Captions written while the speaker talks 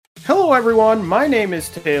Hello, everyone. My name is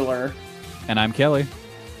Taylor. And I'm Kelly.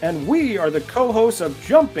 And we are the co-hosts of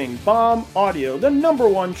Jumping Bomb Audio, the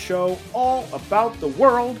 #1 show all about the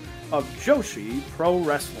world of Joshi Pro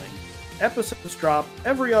Wrestling. Episodes drop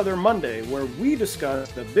every other Monday where we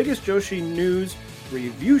discuss the biggest Joshi news,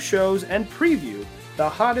 review shows, and preview the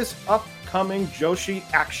hottest upcoming Joshi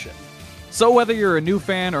action. So whether you're a new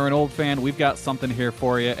fan or an old fan, we've got something here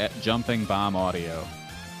for you at Jumping Bomb Audio.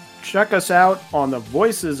 Check us out on the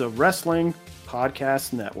Voices of Wrestling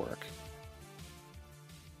Podcast Network.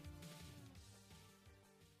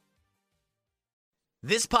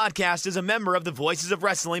 This podcast is a member of the Voices of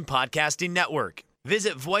Wrestling Podcasting Network.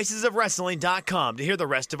 Visit voicesofwrestling.com to hear the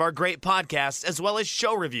rest of our great podcasts, as well as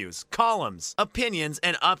show reviews, columns, opinions,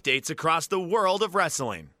 and updates across the world of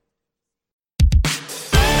wrestling.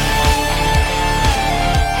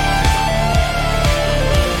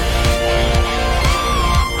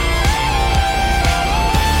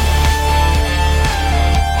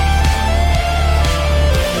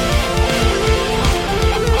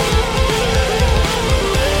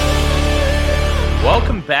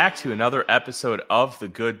 Welcome back to another episode of The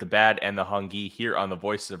Good, the Bad, and the Hungee here on the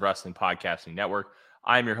Voices of Wrestling Podcasting Network.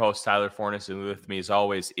 I'm your host, Tyler Fornes, and with me, as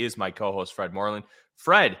always, is my co-host, Fred Moreland.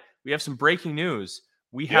 Fred, we have some breaking news.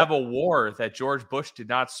 We have a war that George Bush did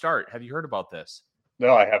not start. Have you heard about this?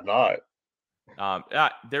 No, I have not.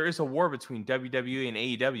 There is a war between WWE and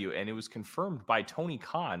AEW, and it was confirmed by Tony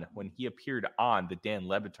Khan when he appeared on the Dan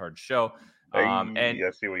Le Batard show.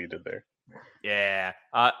 I see what you did there. Yeah,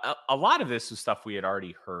 a lot of this was stuff we had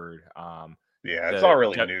already heard. It's not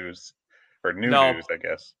really news or new news, I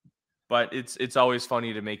guess. But it's always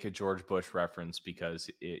funny to make a George Bush reference because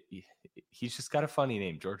he's just got a funny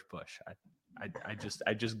name, George Bush. I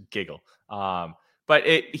just giggle. But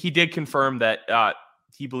he did confirm that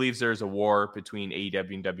he believes there's a war between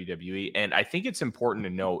AEW and WWE, and I think it's important to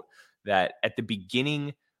note that at the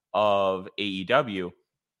beginning of AEW,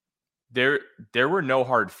 there were no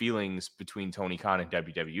hard feelings between Tony Khan and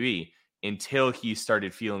WWE until he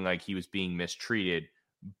started feeling like he was being mistreated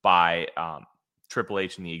by Triple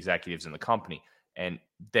H and the executives in the company. And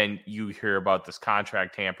then you hear about this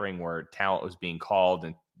contract tampering where talent was being called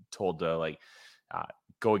and told to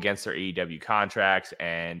go against their AEW contracts,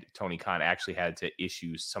 and Tony Khan actually had to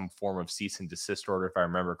issue some form of cease and desist order, if I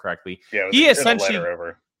remember correctly.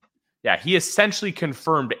 Yeah, he essentially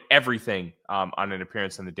confirmed everything on an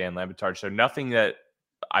appearance on the Dan Le Batard show. Nothing that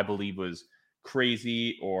I believe was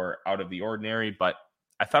crazy or out of the ordinary, but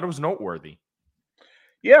I thought it was noteworthy.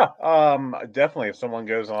 Yeah, definitely. If someone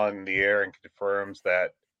goes on the air and confirms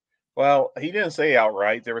that, well, he didn't say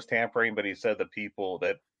outright there was tampering, but he said the people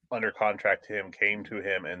that under contract to him came to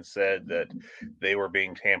him and said that they were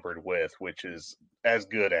being tampered with, which is as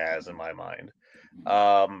good as, in my mind.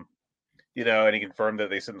 And he confirmed that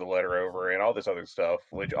they sent the letter over and all this other stuff,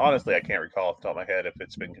 which honestly I can't recall off the top of my head if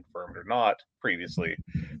it's been confirmed or not previously.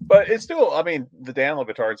 But it's still, the Dan Le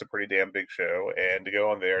Batard's a pretty damn big show, and to go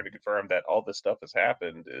on there to confirm that all this stuff has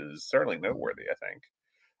happened is certainly noteworthy, I think.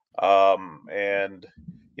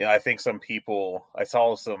 I think some people, I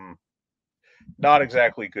saw some not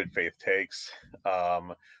exactly good faith takes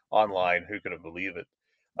online, who could have believed it,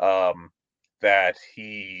 that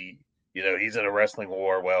he's in a wrestling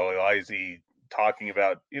war. Well, why is he talking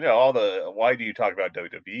about, why do you talk about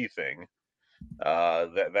WWE thing?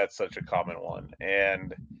 That's such a common one.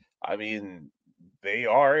 And they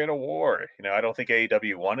are in a war. I don't think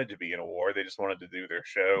AEW wanted to be in a war. They just wanted to do their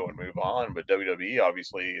show and move on. But WWE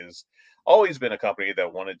obviously has always been a company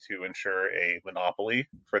that wanted to ensure a monopoly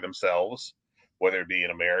for themselves, whether it be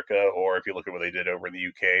in America or if you look at what they did over in the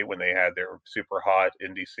UK when they had their super hot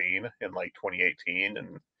indie scene in 2018,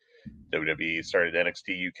 and WWE started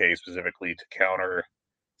NXT UK specifically to counter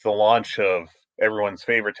the launch of everyone's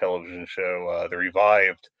favorite television show, the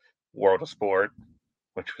revived World of Sport,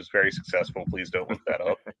 which was very successful. Please don't look that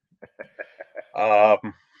up.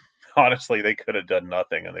 Honestly, they could have done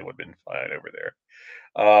nothing and they would have been fine over there.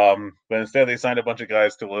 But instead, they signed a bunch of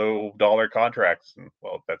guys to low-dollar contracts. And,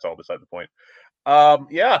 well, that's all beside the point.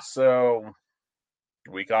 So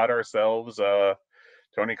we got ourselves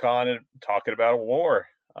Tony Khan talking about a war.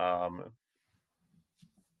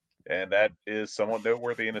 And that is somewhat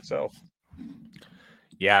noteworthy in itself.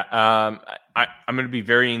 Yeah, I'm going to be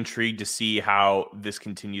very intrigued to see how this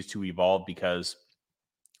continues to evolve because,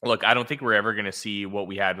 look, I don't think we're ever going to see what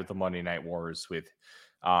we had with the Monday Night Wars with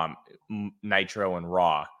Nitro and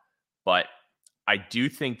Raw. But I do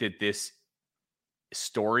think that this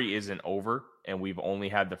story isn't over and we've only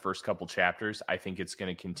had the first couple chapters. I think it's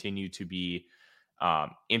going to continue to be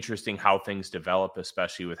interesting how things develop,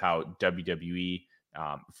 especially with how WWE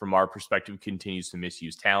from our perspective, continues to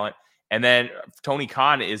misuse talent. And then Tony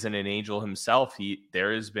Khan isn't an angel himself.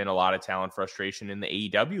 There has been a lot of talent frustration in the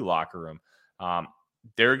AEW locker room.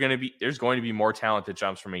 There's going to be more talent that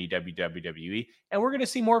jumps from AEW, WWE, and we're going to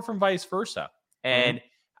see more from vice versa. And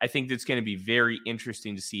I think that's going to be very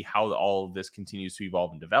interesting to see how all of this continues to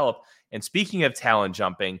evolve and develop. And speaking of talent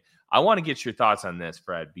jumping, I want to get your thoughts on this,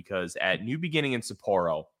 Fred, because at New Beginning in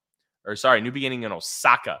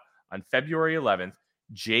Osaka on February 11th,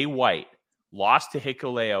 Jay White lost to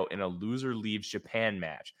Hikuleo in a loser leaves Japan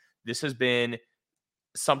match. This has been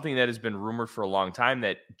something that has been rumored for a long time,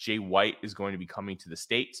 that Jay White is going to be coming to the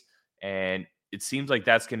States. And it seems like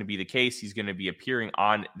that's going to be the case. He's going to be appearing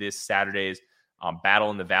on this Saturday's Battle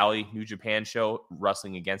in the Valley New Japan show,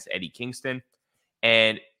 wrestling against Eddie Kingston.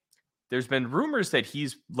 And there's been rumors that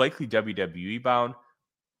he's likely WWE bound,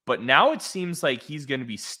 but now it seems like he's going to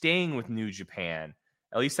be staying with New Japan.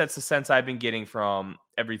 At least that's the sense I've been getting from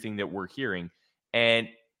everything that we're hearing. And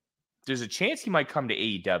there's a chance he might come to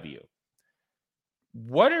AEW.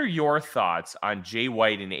 What are your thoughts on Jay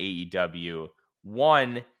White in AEW?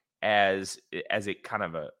 One, as a kind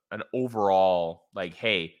of an overall, like,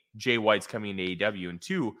 hey, Jay White's coming to AEW. And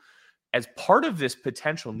two, as part of this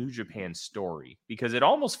potential New Japan story, because it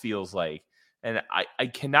almost feels like, and I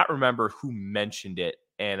cannot remember who mentioned it,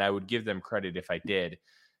 and I would give them credit if I did,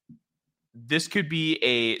 this could be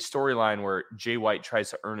a storyline where Jay White tries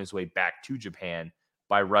to earn his way back to Japan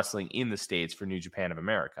by wrestling in the States for New Japan of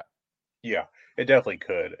America. Yeah, it definitely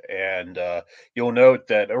could. And you'll note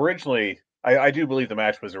that originally, I do believe the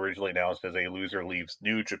match was originally announced as a loser leaves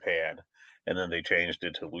New Japan, and then they changed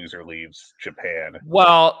it to loser leaves Japan.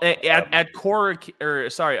 Well, at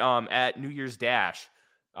New Year's Dash,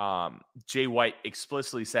 Jay White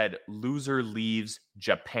explicitly said loser leaves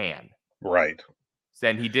Japan. Right.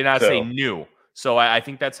 Then he did not say new. So I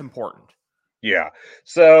think that's important. Yeah.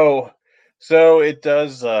 So it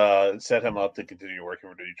does set him up to continue working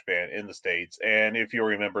for New Japan in the States. And if you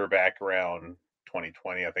remember back around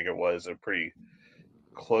 2020, I think it was a pretty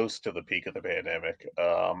close to the peak of the pandemic.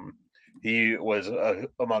 He was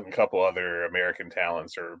among a couple other American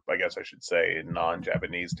talents, or I guess I should say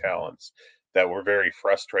non-Japanese talents, that were very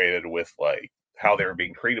frustrated with like how they were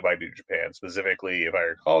being treated by New Japan. Specifically, if I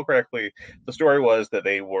recall correctly, the story was that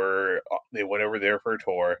they went over there for a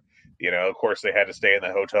tour. Of course, they had to stay in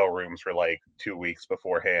the hotel rooms for like 2 weeks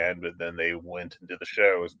beforehand, but then they went and did the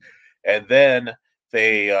shows. And then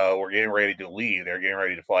they were getting ready to leave. They were getting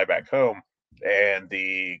ready to fly back home. And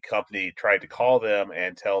the company tried to call them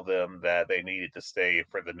and tell them that they needed to stay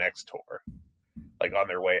for the next tour, like on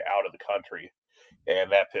their way out of the country.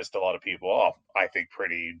 And that pissed a lot of people off, I think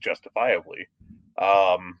pretty justifiably.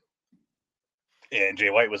 And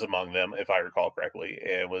Jay White was among them, if I recall correctly,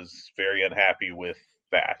 and was very unhappy with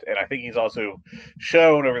that. And I think he's also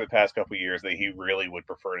shown over the past couple of years that he really would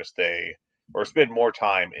prefer to stay or spend more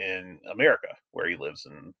time in America, where he lives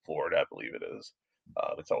in Florida, I believe it is.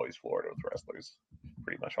 It's always Florida with wrestlers,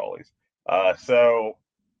 pretty much always. So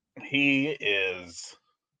he is,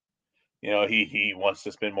 he wants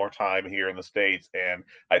to spend more time here in the States. And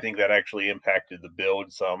I think that actually impacted the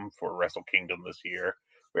build some for Wrestle Kingdom this year,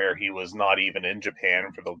 where he was not even in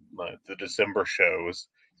Japan for the December shows,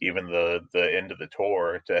 even the end of the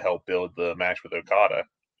tour, to help build the match with Okada.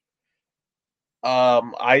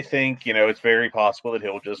 I think, it's very possible that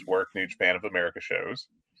he'll just work New Japan of America shows.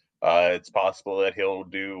 It's possible that he'll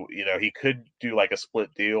do, he could do like a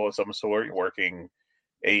split deal of some sort, working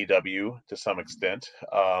AEW to some extent.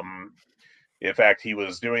 In fact, he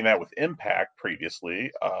was doing that with Impact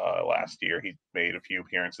previously. Last year, he made a few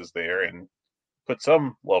appearances there and put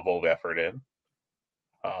some level of effort in.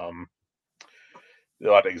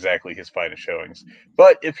 Not exactly his finest showings.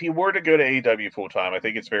 But if he were to go to AEW full time, I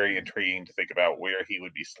think it's very intriguing to think about where he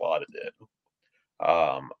would be slotted in.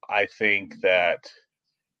 I think that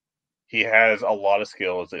he has a lot of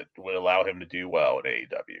skills that would allow him to do well at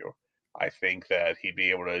AEW. I think that he'd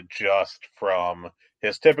be able to adjust from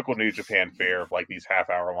his typical New Japan fare of like these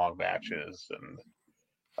half-hour long matches, and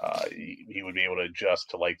he would be able to adjust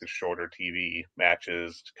to like the shorter TV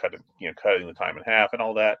matches, cutting the time in half and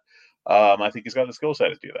all that. I think he's got the skill set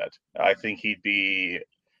to do that. I think he'd be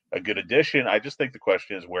a good addition. I just think the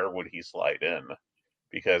question is, where would he slide in?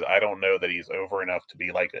 Because I don't know that he's over enough to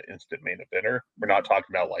be like an instant main eventer. We're not talking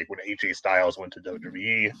about like when AJ Styles went to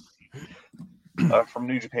WWE from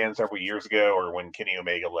New Japan several years ago, or when Kenny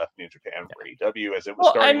Omega left New Japan for AEW as it was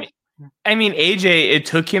starting. I mean, AJ, it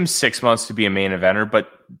took him 6 months to be a main eventer, but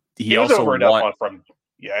he was also over enough and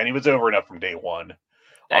he was over enough from day one.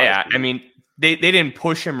 Honestly. Yeah, I mean, they didn't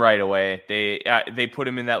push him right away. They put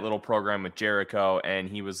him in that little program with Jericho, and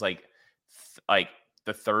he was like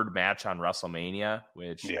the third match on WrestleMania,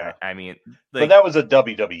 which Yeah. I mean, but that was a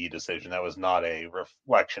WWE decision. That was not a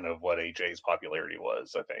reflection of what AJ's popularity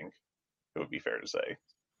was. I think it would be fair to say.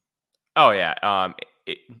 Oh yeah.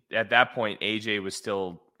 At that point, AJ was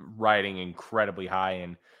still riding incredibly high,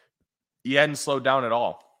 and he hadn't slowed down at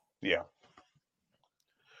all. Yeah.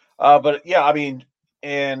 But yeah, I mean,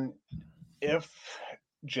 and if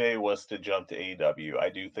Jay was to jump to AEW, I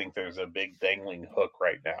do think there's a big dangling hook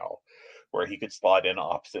right now where he could slot in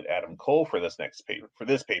opposite Adam Cole for this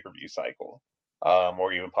pay-per-view cycle,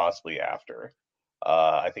 or even possibly after.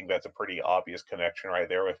 I think that's a pretty obvious connection right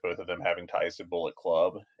there with both of them having ties to Bullet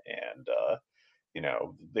Club, and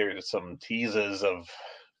there's some teases of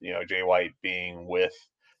Jay White being with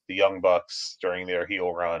the Young Bucks during their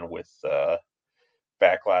heel run with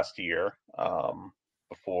back last year,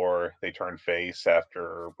 before they turned face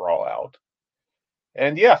after Brawl Out.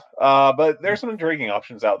 And yeah, but there's some intriguing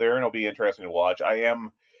options out there, and it'll be interesting to watch.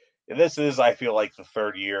 This is, I feel like, the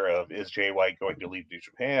third year of, is Jay White going to leave New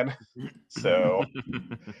Japan? So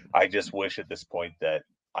I just wish at this point that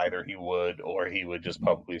either he would, or he would just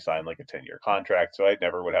publicly sign like a 10-year contract, so I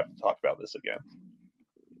never would have to talk about this again.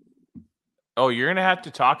 Oh, you're going to have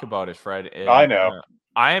to talk about it, Fred. And, I know.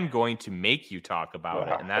 I am going to make you talk about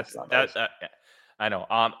it, and that's nice. I know.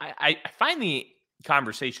 I find the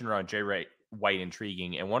conversation around Jay White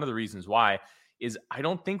intriguing, and one of the reasons why is I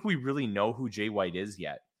don't think we really know who Jay White is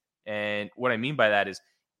yet. And what I mean by that is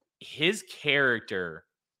his character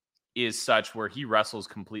is such where he wrestles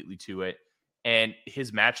completely to it, and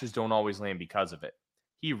his matches don't always land because of it.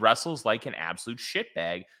 He wrestles like an absolute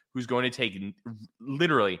shitbag who's going to take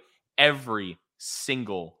literally every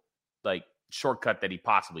single shortcut that he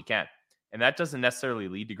possibly can. And that doesn't necessarily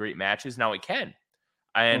lead to great matches. Now it can.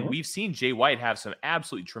 And we've seen Jay White have some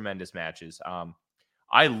absolutely tremendous matches.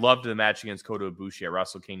 I loved the match against Kota Ibushi at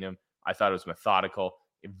Wrestle Kingdom. I thought it was methodical,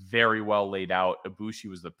 very well laid out. Ibushi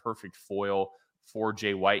was the perfect foil for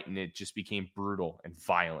Jay White, and it just became brutal and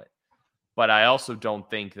violent. But I also don't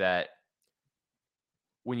think that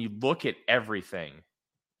when you look at everything,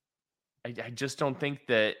 I just don't think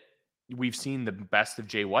that we've seen the best of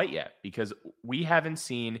Jay White yet, because we haven't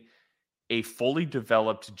seen a fully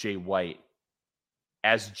developed Jay White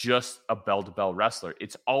as just a bell-to-bell wrestler.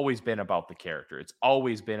 It's always been about the character. It's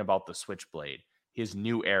always been about the Switchblade, his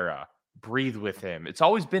new era, breathe with him. It's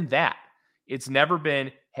always been that. It's never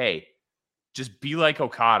been, hey, just be like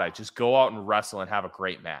Okada, just go out and wrestle and have a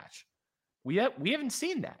great match. We haven't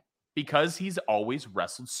seen that because he's always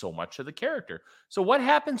wrestled so much of the character. So what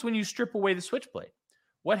happens when you strip away the Switchblade?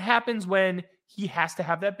 What happens when he has to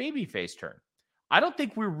have that babyface turn? I don't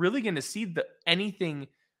think we're really going to see anything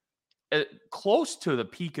close to the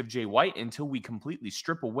peak of Jay White until we completely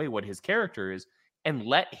strip away what his character is and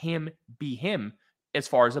let him be him as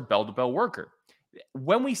far as a bell-to-bell worker.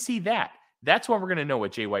 When we see that, that's when we're going to know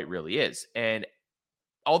what Jay White really is. And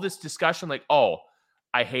all this discussion like, oh,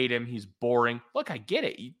 I hate him, he's boring. Look, I get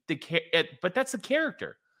it. But that's the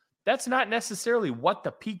character. That's not necessarily what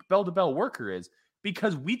the peak bell-to-bell worker is,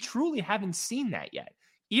 because we truly haven't seen that yet.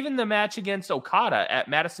 Even the match against Okada at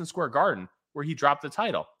Madison Square Garden, where he dropped the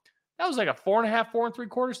title, that was like a 4.5, 4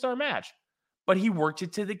 3/4 star match. But he worked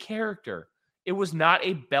it to the character. It was not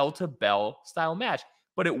a bell-to-bell style match,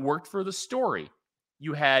 but it worked for the story.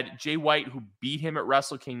 You had Jay White, who beat him at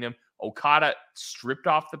Wrestle Kingdom. Okada stripped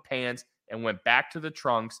off the pants and went back to the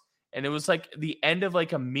trunks. And it was like the end of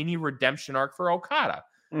like a mini redemption arc for Okada.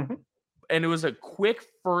 Mm-hmm. And it was a quick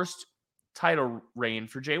first title reign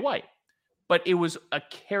for Jay White. But it was a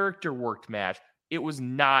character worked match. It was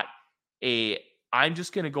not I'm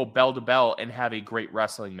just going to go bell to bell and have a great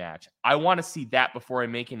wrestling match. I want to see that before I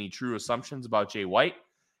make any true assumptions about Jay White.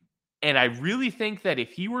 And I really think that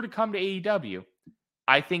if he were to come to AEW,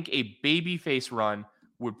 I think a babyface run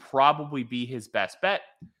would probably be his best bet.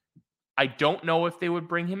 I don't know if they would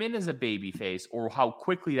bring him in as a babyface or how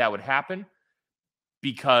quickly that would happen,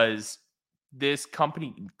 because this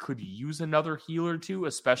company could use another heel or two,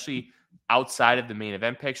 especially outside of the main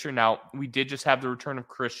event picture. Now, we did just have the return of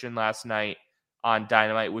Christian last night on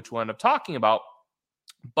Dynamite, which we'll end up talking about.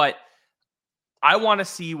 But I want to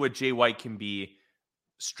see what Jay White can be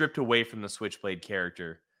stripped away from the Switchblade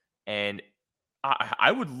character. And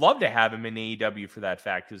I would love to have him in AEW for that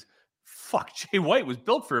fact, because fuck, Jay White was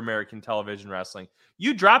built for American television wrestling.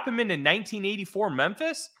 You drop him into 1984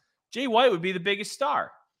 Memphis, Jay White would be the biggest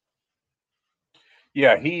star.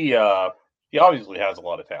 Yeah, he obviously has a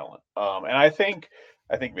lot of talent. And I think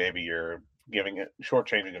maybe you're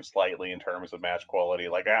shortchanging him slightly in terms of match quality.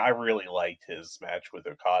 Like I really liked his match with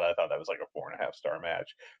Okada. I thought that was like a 4.5-star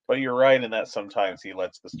match. But you're right in that sometimes he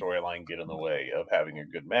lets the storyline get in the way of having a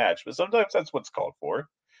good match. But sometimes that's what's called for.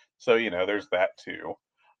 So there's that too.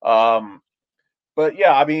 But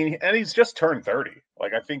yeah, I mean, and he's just turned 30.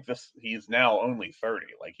 Like I think he's now only 30.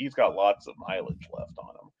 Like he's got lots of mileage left on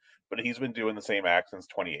him. But he's been doing the same act since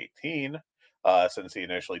 2018, since he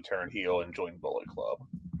initially turned heel and joined Bullet Club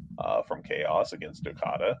from Chaos against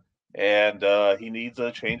Okada. And he needs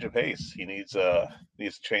a change of pace. He needs to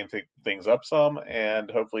change things up some, and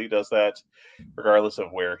hopefully he does that regardless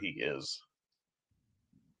of where he is.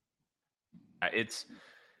 It's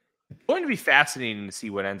going to be fascinating to see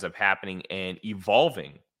what ends up happening and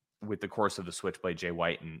evolving with the course of the Switchblade Jay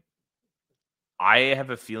White. And I have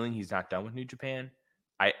a feeling he's not done with New Japan.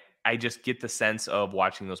 I just get the sense of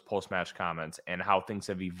watching those post-match comments and how things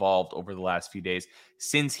have evolved over the last few days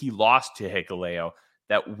since he lost to Hikuleo,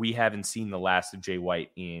 that we haven't seen the last of Jay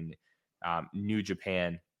White in New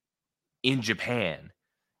Japan in Japan.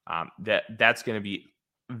 That's going to be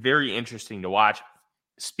very interesting to watch.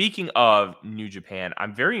 Speaking of New Japan,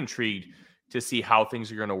 I'm very intrigued to see how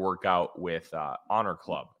things are going to work out with Honor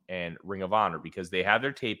Club and Ring of Honor, because they have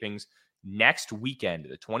their tapings next weekend,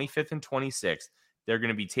 the 25th and 26th. They're going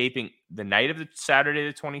to be taping the night of the Saturday,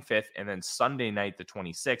 the 25th, and then Sunday night, the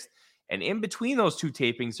 26th. And in between those two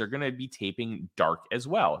tapings, they're going to be taping Dark as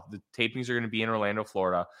well. The tapings are going to be in Orlando,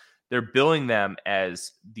 Florida. They're billing them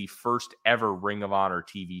as the first ever Ring of Honor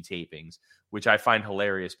TV tapings, which I find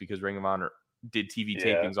hilarious because Ring of Honor did TV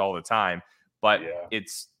tapings all the time. But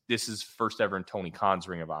this is first ever in Tony Khan's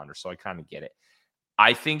Ring of Honor, so I kind of get it.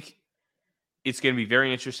 I think it's going to be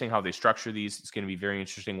very interesting how they structure these. It's going to be very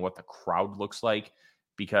interesting what the crowd looks like,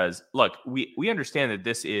 because look, we understand that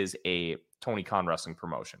this is a Tony Khan wrestling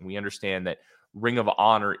promotion. We understand that Ring of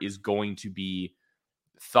Honor is going to be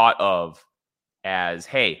thought of as,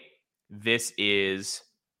 hey, this is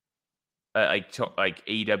like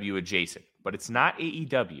AEW adjacent, but it's not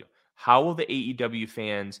AEW. How will the AEW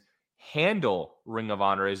fans handle Ring of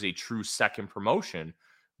Honor as a true second promotion?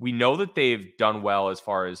 We know that they've done well as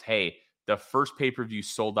far as, hey, the first pay-per-view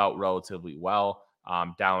sold out relatively well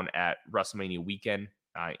down at WrestleMania weekend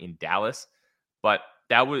in Dallas. But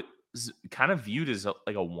that was kind of viewed as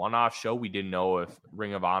like a one-off show. We didn't know if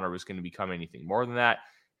Ring of Honor was going to become anything more than that.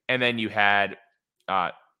 And then you had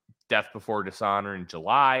Death Before Dishonor in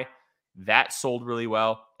July. That sold really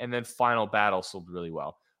well. And then Final Battle sold really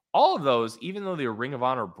well. All of those, even though they were Ring of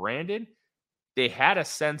Honor branded, they had a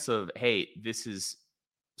sense of, hey, this is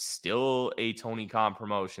still a Tony Khan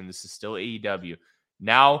promotion. This is still AEW.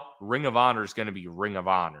 Now Ring of Honor is going to be Ring of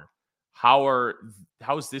Honor. How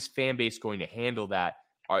is this fan base going to handle that?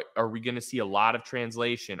 Are we going to see a lot of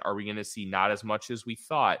translation? Are we going to see not as much as we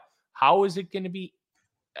thought? How is it going to be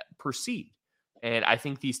perceived? And I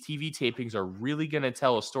think these TV tapings are really going to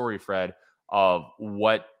tell a story, Fred, of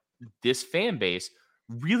what this fan base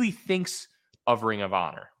really thinks of Ring of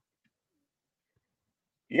Honor.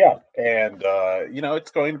 Yeah, and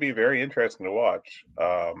it's going to be very interesting to watch.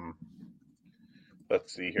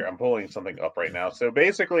 Let's see here. I'm pulling something up right now. So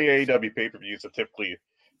basically, AEW pay-per-views have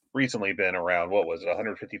recently been around, what was it,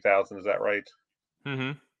 150,000? Is that right?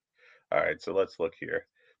 Mm-hmm. All right, so let's look here.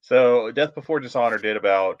 So Death Before Dishonor did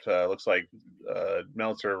about, looks like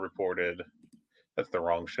Meltzer reported, that's the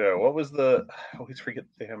wrong show. What was I always forget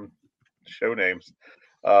the damn show names.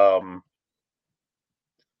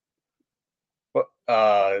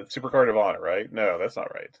 Supercard of Honor, right? No, that's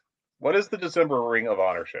not right. What is the December Ring of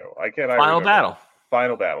Honor show? Final Battle.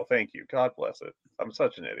 Final Battle. Thank you. God bless it. I'm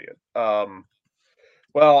such an idiot.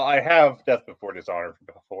 Well, I have Death Before Dishonor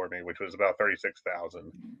before me, which was about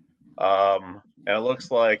 36,000. And it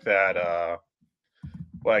looks like that.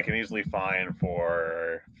 Well, I can easily find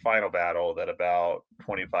for Final Battle that about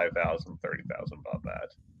 25,000, 30,000 above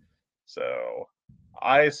that. So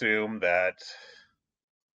I assume that,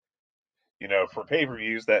 for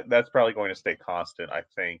pay-per-views, that's probably going to stay constant, I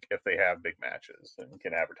think, if they have big matches and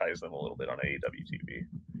can advertise them a little bit on AEW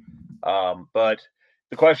TV. But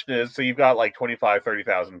the question is, so you've got like 25,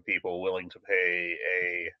 30,000 people willing to pay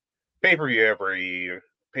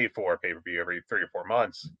for a pay-per-view every 3 or 4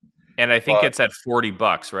 months. And I think it's at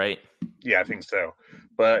 $40, right? Yeah, I think so.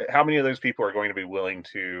 But how many of those people are going to be willing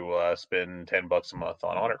to spend $10 a month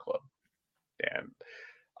on Honor Club? And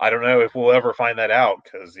I don't know if we'll ever find that out,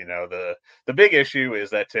 because the big issue is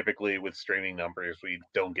that typically with streaming numbers we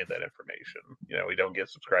don't get that information. We don't get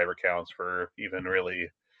subscriber counts for even really,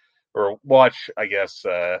 or watch, I guess,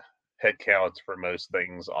 head counts for most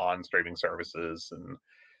things on streaming services, and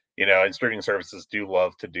and streaming services do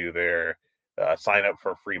love to do their sign up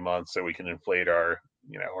for a free month so we can inflate our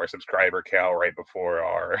our subscriber count right before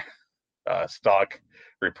our stock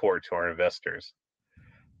report to our investors.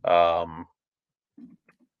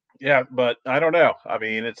 Yeah, but I don't know. I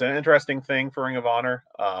mean, it's an interesting thing for Ring of Honor.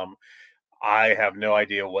 I have no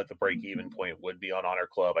idea what the break-even point would be on Honor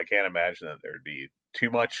Club. I can't imagine that there'd be too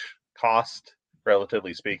much cost,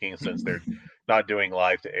 relatively speaking, since they're not doing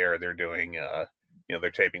live to air. They're doing,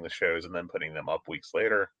 they're taping the shows and then putting them up weeks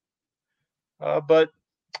later. But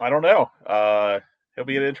I don't know. It'll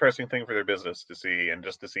be an interesting thing for their business to see, and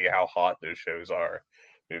just to see how hot those shows are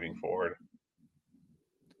moving forward.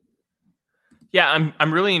 Yeah,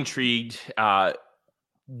 I'm really intrigued.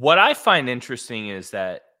 What I find interesting is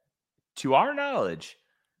that, to our knowledge,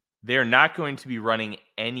 they're not going to be running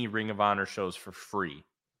any Ring of Honor shows for free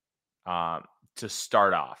to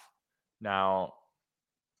start off. Now,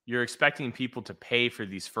 you're expecting people to pay for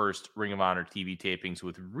these first Ring of Honor TV tapings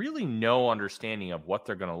with really no understanding of what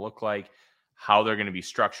they're going to look like, how they're going to be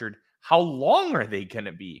structured, how long are they going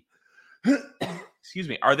to be? Excuse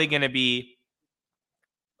me. Are they going to be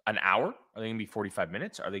an hour? Are they going to be 45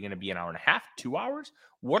 minutes? Are they going to be an hour and a half, 2 hours?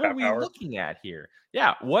 What are we looking at here?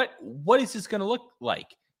 Yeah. What is this going to look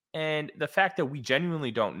like? And the fact that we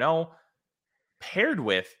genuinely don't know, paired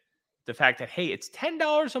with the fact that, hey, it's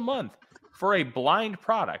 $10 a month for a blind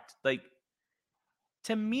product. Like,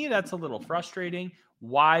 to me, that's a little frustrating.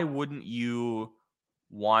 Why wouldn't you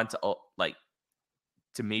want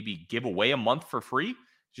to maybe give away a month for free?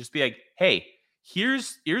 Just be like, hey,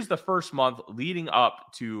 here's the first month leading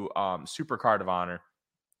up to Super Card of Honor.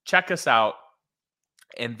 Check us out.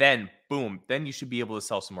 And then, boom, then you should be able to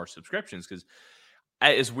sell some more subscriptions. Because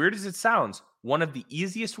as weird as it sounds, one of the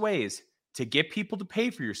easiest ways to get people to pay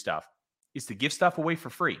for your stuff is to give stuff away for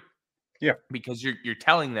free. Yeah. Because you're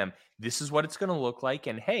telling them this is what it's going to look like.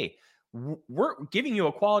 And hey, we're giving you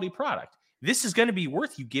a quality product. This is going to be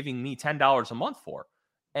worth you giving me $10 a month for.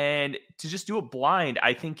 And to just do it blind,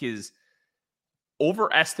 I think, is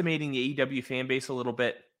overestimating the AEW fan base a little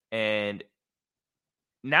bit and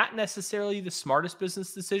not necessarily the smartest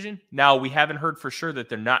business decision. Now, we haven't heard for sure that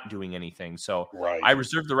they're not doing anything. So right. I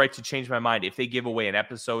reserve the right to change my mind. If they give away an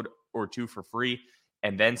episode or two for free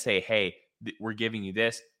and then say, hey, we're giving you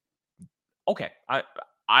this, okay,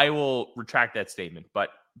 I will retract that statement.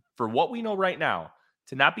 But for what we know right now,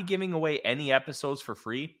 to not be giving away any episodes for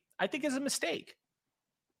free, I think is a mistake.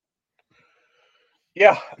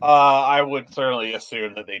 Yeah, I would certainly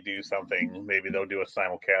assume that they do something. Maybe they'll do a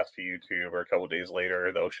simulcast to YouTube, or a couple days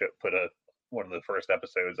later they'll put one of the first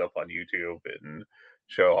episodes up on YouTube and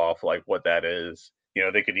show off like what that is.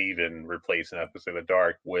 They could even replace an episode of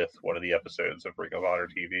Dark with one of the episodes of Ring of Honor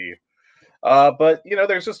TV. But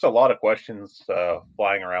there's just a lot of questions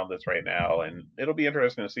flying around this right now, and it'll be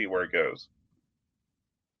interesting to see where it goes.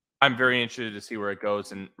 I'm very interested to see where it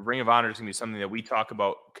goes. And Ring of Honor is going to be something that we talk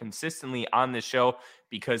about consistently on this show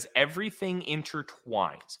because everything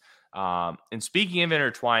intertwines. And speaking of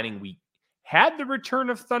intertwining, we had the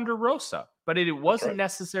return of Thunder Rosa, but it wasn't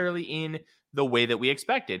necessarily in the way that we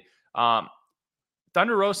expected.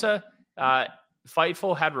 Thunder Rosa,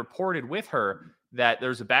 Fightful had reported with her that there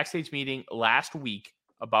was a backstage meeting last week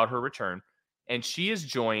about her return, and she has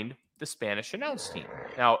joined the Spanish announce team.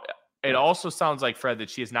 Now, it also sounds like, Fred, that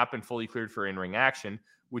she has not been fully cleared for in-ring action,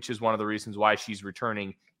 which is one of the reasons why she's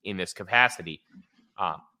returning in this capacity.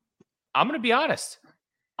 I'm going to be honest.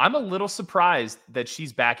 I'm a little surprised that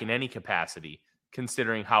she's back in any capacity,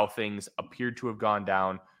 considering how things appeared to have gone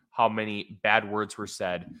down, how many bad words were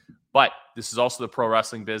said. But this is also the pro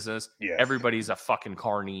wrestling business. Yes. Everybody's a fucking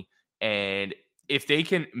carny. And if they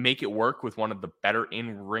can make it work with one of the better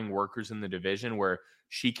in-ring workers in the division where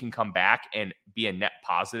she can come back and be a net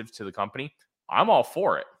positive to the company, I'm all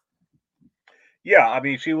for it. Yeah, I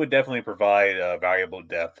mean, she would definitely provide valuable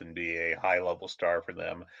depth and be a high-level star for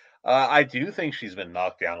them. I do think she's been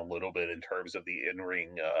knocked down a little bit in terms of the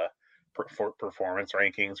in-ring performance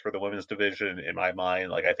rankings for the women's division, in my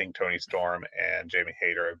mind. Like, I think Toni Storm and Jamie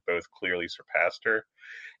Hayter have both clearly surpassed her.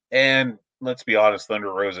 And let's be honest,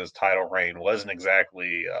 Thunder Rosa's title reign wasn't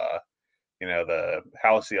exactly, the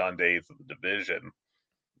halcyon days of the division.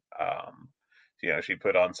 She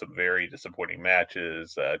put on some very disappointing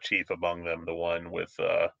matches, chief among them, the one with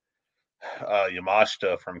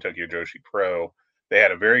Yamashita from Tokyo Joshi Pro. They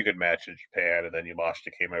had a very good match in Japan, and then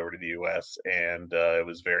Yamashita came over to the U.S., and it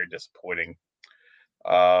was very disappointing.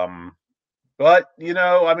 But,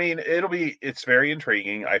 I mean, it's very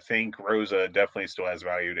intriguing. I think Rosa definitely still has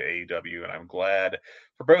value to AEW, and I'm glad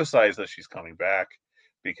for both sides that she's coming back,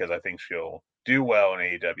 because I think she'll do well in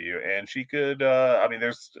AEW, and she could,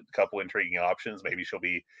 there's a couple intriguing options. Maybe she'll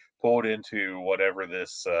be pulled into whatever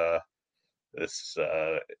this this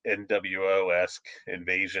NWO-esque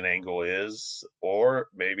invasion angle is, or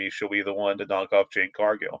maybe she'll be the one to knock off Jade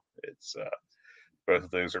Cargill. It's both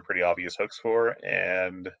of those are pretty obvious hooks for her,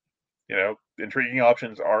 and intriguing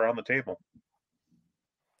options are on the table.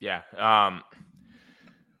 Yeah.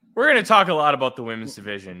 We're going to talk a lot about the women's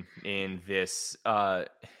division in this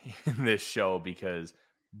show because,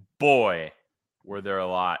 boy, were there a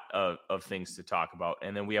lot of things to talk about.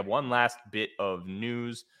 And then we have one last bit of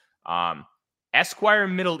news. Esquire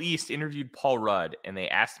Middle East interviewed Paul Rudd, and they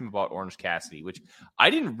asked him about Orange Cassidy, which I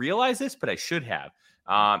didn't realize this, but I should have.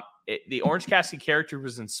 The Orange Cassidy character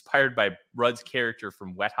was inspired by Rudd's character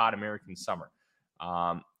from Wet Hot American Summer.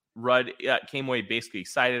 Rudd came away basically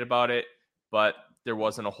excited about it, but there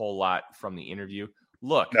wasn't a whole lot from the interview.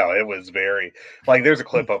 Look. No, it was very, like, there's a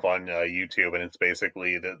clip up on YouTube, and it's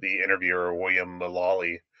basically the interviewer, William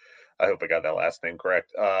Mullally, I hope I got that last name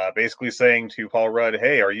correct, basically saying to Paul Rudd,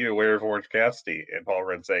 hey, are you aware of Orange Cassidy? And Paul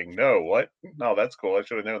Rudd saying, no, what? No, that's cool. I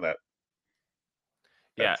should have known that.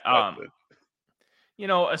 That's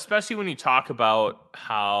especially when you talk about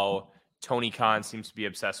how Tony Khan seems to be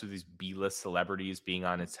obsessed with these B-list celebrities being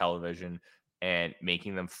on his television and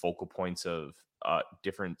making them focal points of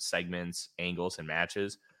different segments, angles, and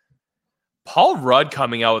matches. Paul Rudd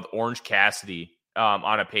coming out with Orange Cassidy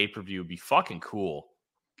on a pay-per-view would be fucking cool.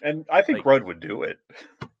 And I think Rudd would do it.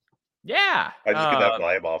 Yeah. I just get that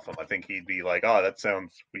vibe off him. I think he'd be like, oh, that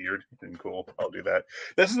sounds weird and cool. I'll do that.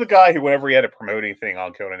 This is the guy who, whenever he had a promoting thing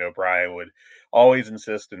on Conan O'Brien, would always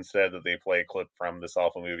insist and said that they play a clip from this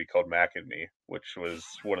awful movie called Mac and Me, which was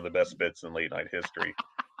one of the best bits in late night history.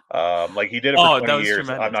 Like he did it for 20 years.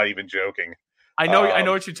 Tremendous. I'm not even joking. I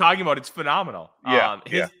know what you're talking about. It's phenomenal. Yeah,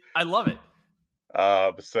 I love it.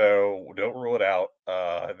 So don't rule it out.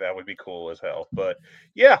 That would be cool as hell. But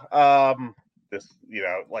yeah, this,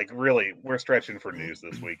 like really, we're stretching for news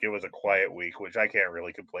this week. It was a quiet week, which I can't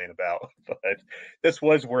really complain about. But this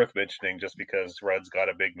was worth mentioning just because Rudd's got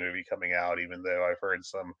a big movie coming out, even though I've heard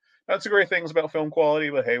some not so great things about film quality.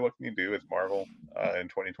 But hey, what can you do? It's Marvel in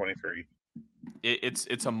 2023.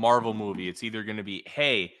 It's a Marvel movie. It's either going to be,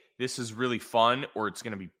 hey, this is really fun, or it's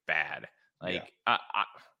going to be bad. Like, yeah.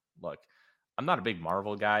 Look, I'm not a big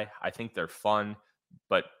Marvel guy. I think they're fun,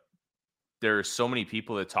 but there are so many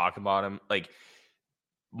people that talk about them. Like,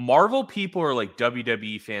 Marvel people are like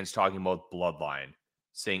WWE fans talking about Bloodline,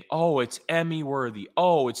 saying, oh, it's Emmy worthy.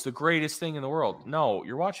 Oh, it's the greatest thing in the world. No,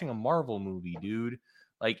 you're watching a Marvel movie, dude.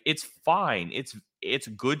 Like, it's fine. It's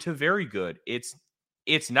good to very good. It's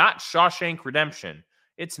not Shawshank Redemption.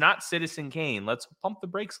 It's not Citizen Kane. Let's pump the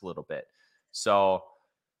brakes a little bit. So,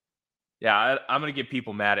 yeah, I'm going to get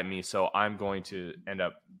people mad at me, so I'm going to end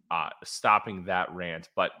up stopping that rant.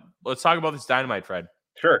 But let's talk about this Dynamite, Fred.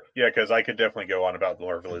 Sure. Yeah, because I could definitely go on about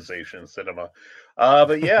Marvelization cinema.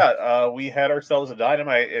 But yeah, we had ourselves a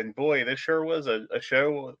Dynamite, and boy, this sure was a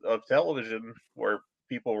show of television where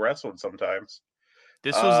people wrestled sometimes.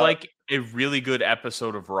 This was like a really good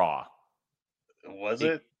episode of Raw. Was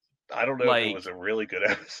it? I don't know if it was a really good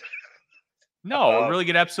episode. No, a really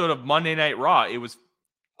good episode of Monday Night Raw. It was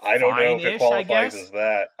I don't know if it qualifies as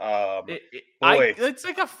that. It's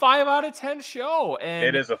like a 5 out of 10 show. And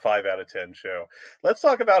it is a 5 out of 10 show. Let's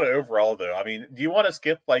talk about it overall, though. I mean, do you want to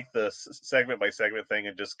skip like the segment by segment thing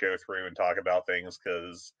and just go through and talk about things?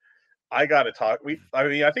 Because I got to talk.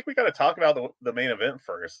 I think we got to talk about the main event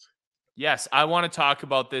first. Yes, I want to talk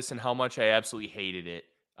about this and how much I absolutely hated it.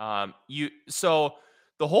 So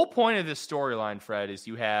the whole point of this storyline, Fred, is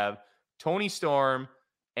you have Toni Storm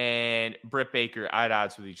and Britt Baker at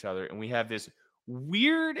odds with each other, and we have this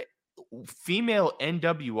weird female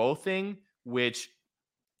NWO thing, which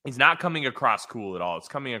is not coming across cool at all. It's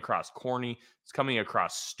coming across corny. It's coming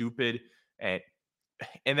across stupid, and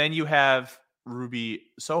then you have Ruby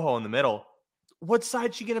Soho in the middle. What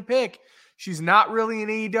side's she gonna pick? She's not really an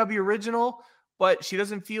AEW original, but she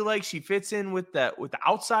doesn't feel like she fits in with the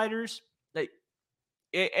outsiders.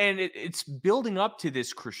 It's building up to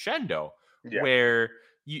this crescendo where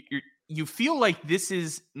you feel like this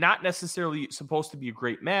is not necessarily supposed to be a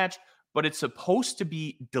great match, but it's supposed to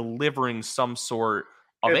be delivering some sort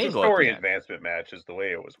of angle. It's a story advancement match is the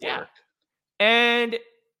way it was worked. And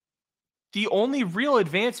the only real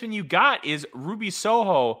advancement you got is Ruby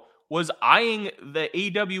Soho was eyeing the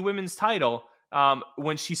AEW women's title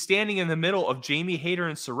when she's standing in the middle of Jamie Hayter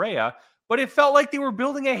and Saraya, but it felt like they were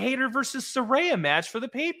building a Hayter versus Saraya match for the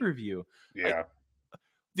pay-per-view. Yeah.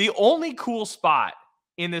 The only cool spot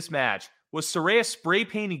in this match was Saraya spray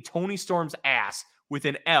painting Toni Storm's ass with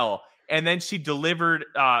an L, and then she delivered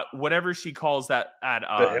whatever she calls that at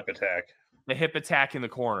the hip attack. The hip attack in the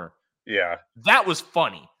corner. Yeah. That was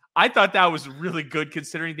funny. I thought that was really good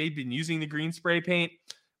considering they've been using the green spray paint.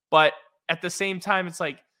 But at the same time, it's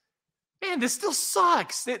like, man, this still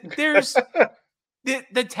sucks. There's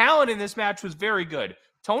the talent in this match was very good.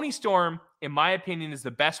 Toni Storm, in my opinion, is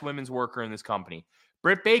the best women's worker in this company.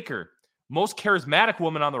 Britt Baker, most charismatic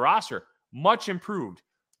woman on the roster, much improved.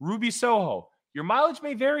 Ruby Soho, your mileage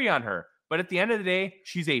may vary on her, but at the end of the day,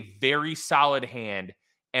 she's a very solid hand.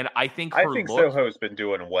 And I think Soho's been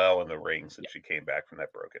doing well in the ring since she came back from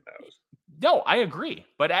that broken nose. No, I agree.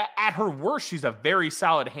 But at her worst, she's a very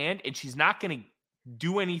solid hand, and she's not going to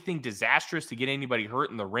do anything disastrous to get anybody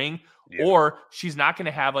hurt in the ring, or she's not going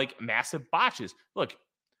to have like massive botches. Look,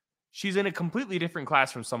 she's in a completely different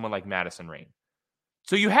class from someone like Madison Rayne.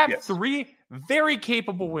 So you have three very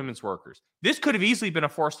capable women's workers. This could have easily been a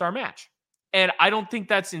 4-star match. And I don't think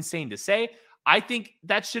that's insane to say. I think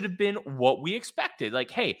that should have been what we expected.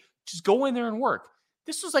 Like, hey, just go in there and work.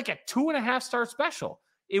 This was like a 2.5-star special.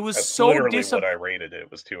 It was That's so literally what I rated it.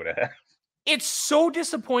 It was 2.5. It's so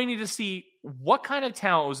disappointing to see what kind of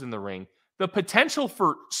talent was in the ring, the potential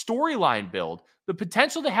for storyline build, the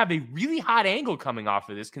potential to have a really hot angle coming off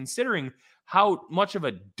of this, considering how much of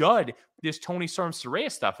a dud this Toni Storm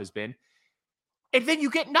Saraya stuff has been. And then you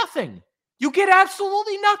get nothing. You get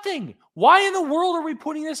absolutely nothing. Why in the world are we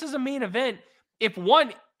putting this as a main event if,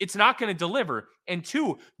 one, it's not going to deliver, and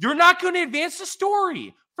two, you're not going to advance the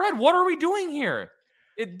story? Fred, what are we doing here?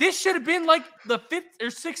 This should have been like the 5th or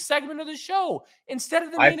 6th segment of the show instead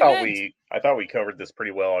of the main event. I thought we covered this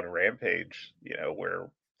pretty well on Rampage, where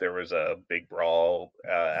there was a big brawl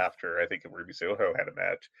after I think Ruby Soho had a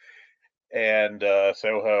match. And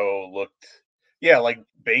Soho looked, like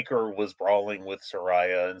Baker was brawling with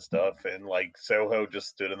Saraya and stuff. And like Soho just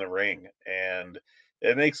stood in the ring. And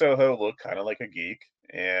it makes Soho look kind of like a geek.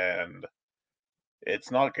 And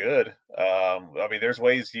it's not good. I mean, there's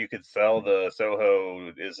ways you could sell the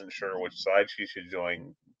Soho isn't sure which side she should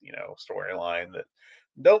join, storyline that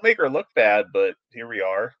don't make her look bad, but here we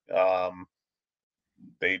are.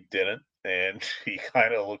 They didn't, and she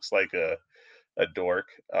kind of looks like a dork.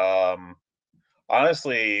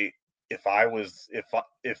 Honestly,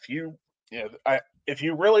 if you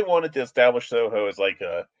really wanted to establish Soho as like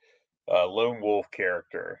a lone wolf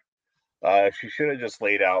character, she should have just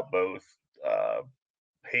laid out both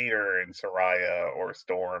Hayter and Saraya or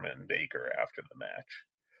Storm and Baker after the match.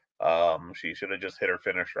 She should have just hit her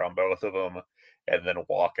finisher on both of them and then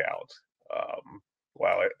walk out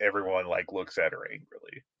while everyone like looks at her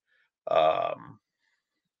angrily.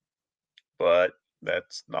 But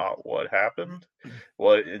that's not what happened.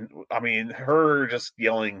 Her just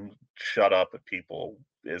yelling "shut up" at people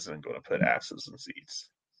isn't going to put asses in seats.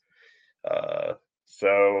 But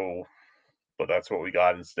that's what we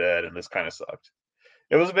got instead, and this kind of sucked.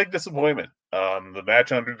 It was a big disappointment. The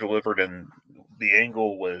match under-delivered, and the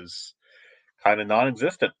angle was kind of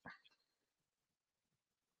non-existent.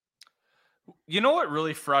 You know what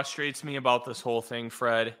really frustrates me about this whole thing,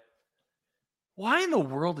 Fred? Why in the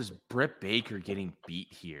world is Britt Baker getting beat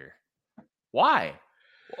here? Why?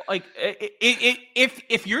 Like,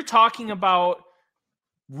 if you're talking about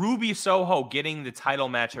Ruby Soho getting the title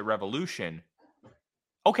match at Revolution,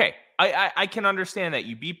 okay, I can understand that.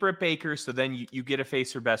 You beat Britt Baker, so then you get to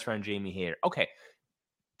face her best friend, Jamie Hayter. Okay,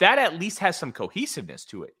 that at least has some cohesiveness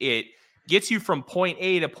to it. It gets you from point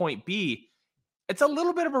A to point B. It's a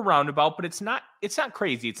little bit of a roundabout, but it's not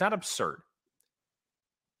crazy. It's not absurd.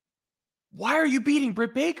 Why are you beating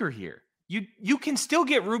Britt Baker here? You can still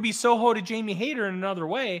get Ruby Soho to Jamie Hayter in another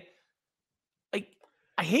way. Like,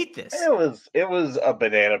 I hate this. It was a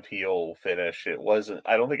banana peel finish. It wasn't.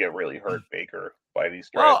 I don't think it really hurt Baker by these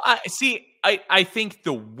strikes. Well, I think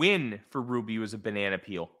the win for Ruby was a banana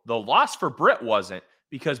peel. The loss for Britt wasn't,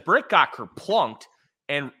 because Britt got kerplunked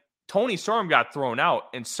and Toni Storm got thrown out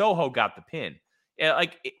and Soho got the pin.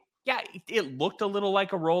 It looked a little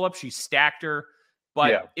like a roll up. She stacked her.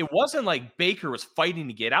 But It wasn't like Baker was fighting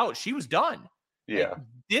to get out. She was done. Yeah. Like,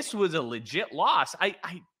 this was a legit loss. I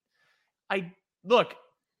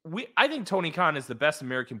think Tony Khan is the best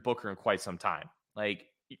American booker in quite some time. Like,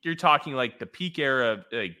 you're talking like the peak era of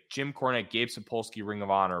like Jim Cornette, Gabe Sapolsky, Ring of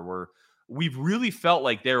Honor, where we've really felt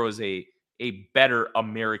like there was a better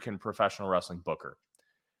American professional wrestling booker.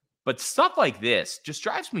 But stuff like this just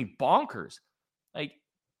drives me bonkers. Like,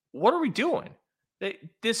 what are we doing?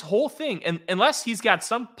 This whole thing, and unless he's got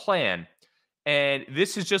some plan, and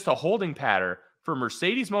this is just a holding pattern for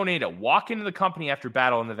Mercedes Moné to walk into the company after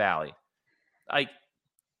Battle in the Valley, like,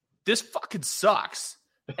 this fucking sucks.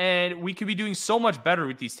 And we could be doing so much better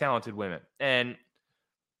with these talented women. And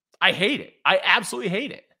I hate it. I absolutely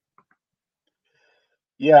hate it.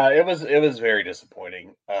 Yeah, it was very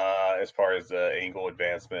disappointing as far as the angle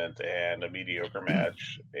advancement and a mediocre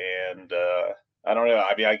match. And I don't know.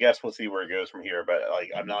 I mean, I guess we'll see where it goes from here. But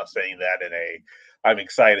like, I'm not saying that in a. I'm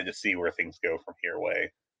excited to see where things go from here.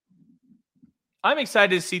 Way. I'm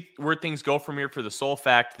excited to see where things go from here for the sole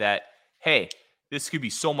fact that, hey, this could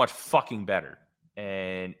be so much fucking better.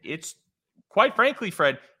 And it's, quite frankly,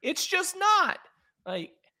 Fred, it's just not.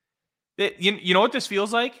 Like, you know what this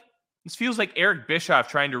feels like? This feels like Eric Bischoff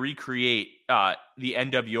trying to recreate the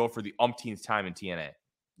NWO for the umpteenth time in TNA.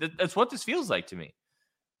 That's what this feels like to me.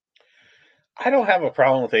 I don't have a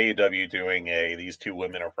problem with AEW doing these two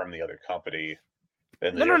women are from the other company.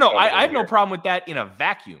 No. I have no problem with that in a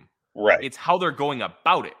vacuum. Right. It's how they're going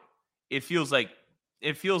about it. It feels like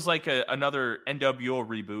another NWO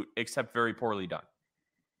reboot, except very poorly done.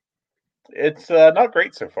 It's not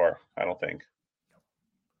great so far, I don't think.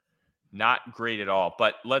 Not great at all.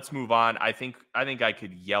 But let's move on. I think I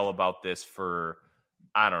could yell about this for,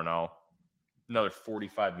 I don't know, another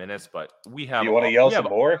 45 minutes, but we have. Do you want to yell some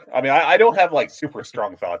more? I mean, I don't have like super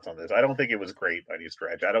strong thoughts on this. I don't think it was great by any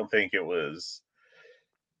stretch. I don't think the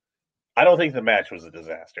match was a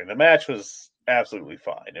disaster. The match was absolutely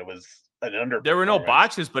fine. It was an underperformance. There were no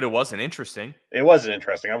botches, but it wasn't interesting. It wasn't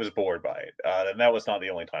interesting. I was bored by it. And that was not the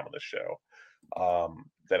only time on the show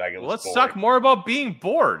that I was Let's bored. talk more about being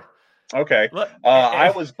bored. Okay.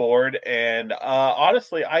 I was bored, and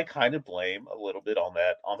honestly, I kind of blame a little bit on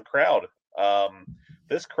the crowd.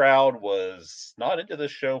 This crowd was not into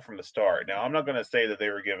this show from the start. Now, I'm not going to say that they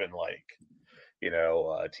were given like,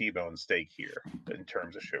 T-bone steak here in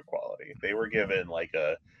terms of show quality. They were given like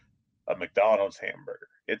a McDonald's hamburger.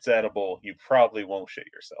 It's edible. You probably won't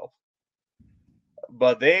shit yourself.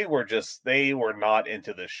 But they were not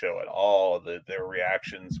into this show at all. Their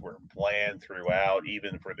reactions were bland throughout,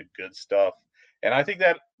 even for the good stuff. And I think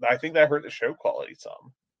that hurt the show quality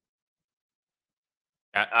some.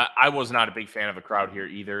 I was not a big fan of the crowd here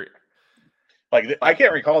either. Like, I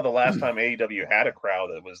can't recall the last time AEW had a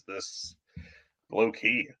crowd that was this low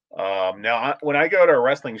key. Now, when I go to a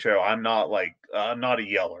wrestling show, I'm not a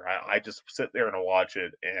yeller. I just sit there and watch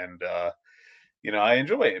it, and I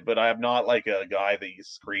enjoy it. But I'm not like a guy that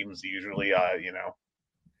screams usually.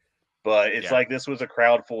 But it's like this was a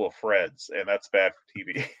crowd full of Freds, and that's bad for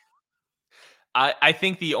TV. I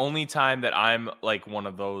think the only time that I'm like one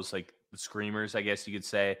of those like screamers, I guess you could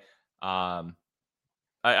say, I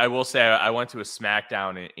will say I went to a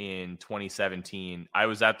SmackDown in 2017. I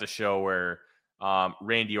was at the show where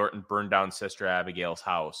Randy Orton burned down Sister Abigail's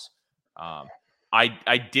house.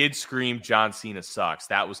 I did scream John Cena sucks.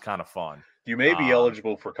 That was kind of fun. You may be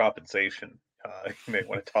eligible for compensation. You may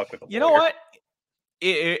want to talk with them. You know what?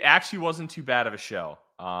 It actually wasn't too bad of a show.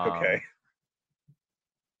 Okay.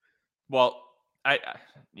 Well,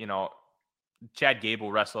 Chad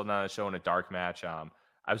Gable wrestled on the show in a dark match.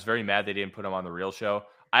 I was very mad they didn't put him on the real show.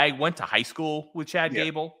 I went to high school with Chad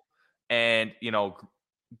Gable, and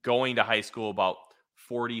going to high school about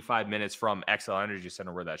 45 minutes from XL Energy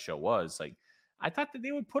Center where that show was, like, I thought that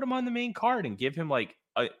they would put him on the main card and give him like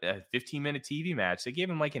a 15-minute TV match. They gave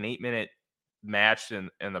him like an 8-minute match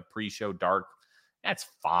in the pre-show dark. That's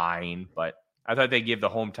fine, but I thought they'd give the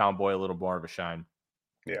hometown boy a little more of a shine.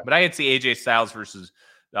 Yeah. But I had to see AJ Styles versus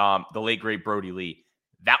the late great Brody Lee.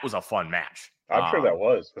 That was a fun match. I'm sure that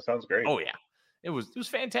was. That sounds great. Oh yeah, it was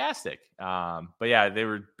fantastic. But yeah, they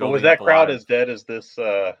were. But was that crowd as dead as this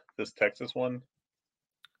Texas one?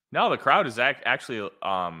 No, the crowd is actually.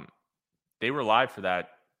 They were live for that.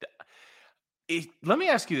 Let me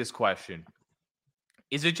ask you this question: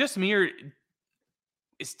 is it just me, or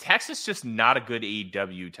is Texas just not a good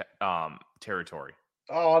AEW territory?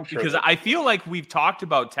 Oh, I'm sure. Because I feel like we've talked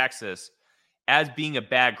about Texas as being a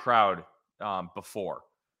bad crowd before.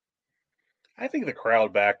 I think the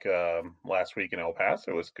crowd back last week in El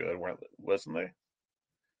Paso was good, wasn't they?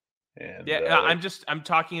 And I'm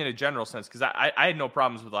talking in a general sense because I had no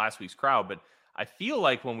problems with last week's crowd, but I feel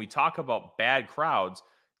like when we talk about bad crowds,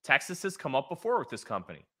 Texas has come up before with this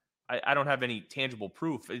company. I don't have any tangible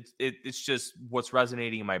proof. It's just what's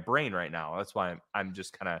resonating in my brain right now. That's why I'm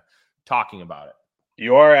just kind of talking about it.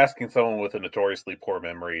 You are asking someone with a notoriously poor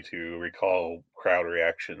memory to recall crowd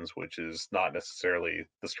reactions, which is not necessarily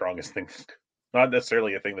the strongest thing. Not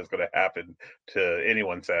necessarily a thing that's going to happen to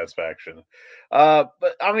anyone's satisfaction. But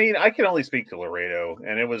I mean, I can only speak to Laredo,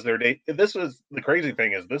 and it was their day. This was the crazy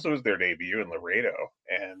thing is this was their debut in Laredo,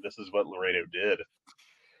 and this is what Laredo did.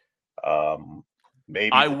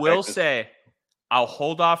 Maybe I will say I'll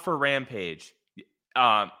hold off for Rampage.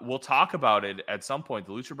 We'll talk about it at some point.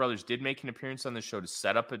 The Lucha Brothers did make an appearance on the show to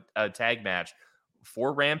set up a tag match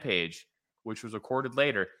for Rampage, which was recorded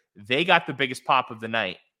later. they got the biggest pop of the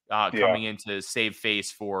night coming in to save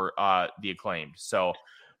face for the Acclaimed. So,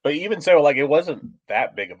 but even so, like, it wasn't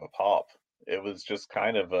that big of a pop. It was just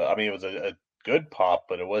kind of it was a good pop,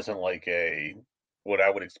 but it wasn't like what I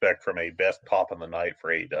would expect from a best pop on the night for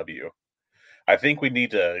AEW. I think we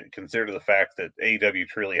need to consider the fact that AEW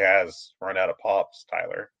truly has run out of pops,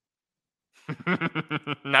 Tyler.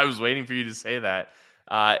 I was waiting for you to say that.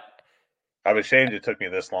 I'm ashamed it took me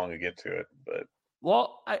this long to get to it, but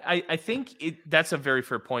well, I think that's a very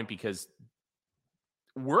fair point, because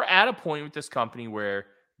we're at a point with this company where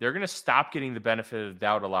they're going to stop getting the benefit of the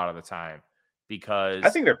doubt a lot of the time, because I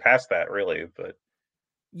think they're past that, really. But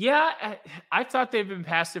yeah, I thought they've been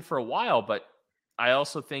past it for a while, but I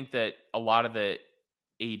also think that a lot of the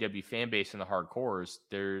AEW fan base and the hardcores,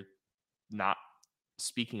 they're not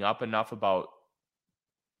speaking up enough about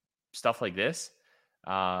stuff like this.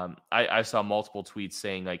 I saw multiple tweets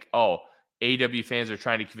saying like, "Oh, AEW fans are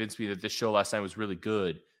trying to convince me that this show last night was really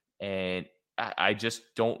good," and I just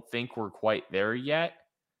don't think we're quite there yet.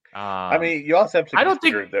 I mean, you also have to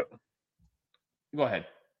consider that. Go ahead.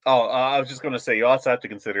 Oh, I was just going to say, you also have to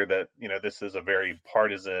consider that, this is a very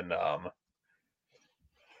partisan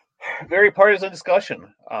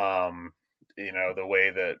discussion. The way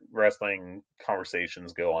that wrestling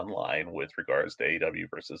conversations go online with regards to AEW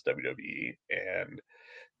versus WWE, and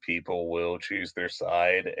people will choose their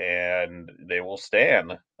side and they will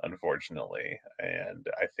stand, unfortunately. And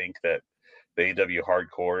I think that the AEW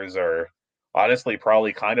hardcores are honestly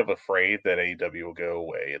probably kind of afraid that AEW will go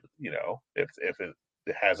away, if it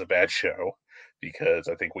has a bad show, because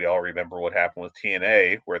I think we all remember what happened with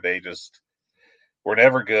TNA, where they just were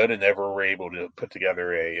never good and never were able to put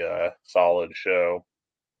together a solid show.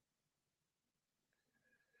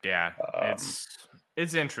 Yeah,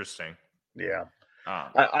 it's interesting. Yeah.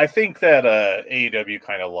 I think that AEW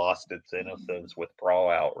kind of lost its innocence with Brawl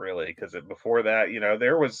Out, really, because before that,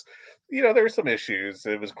 there was some issues.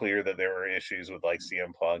 It was clear that there were issues with like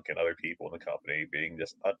CM Punk and other people in the company being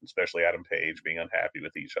just, especially Adam Page, being unhappy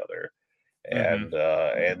with each other, and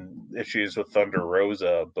issues with Thunder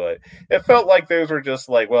Rosa. But it felt like those were just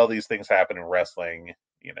like, well, these things happen in wrestling,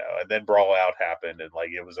 and then Brawl Out happened, and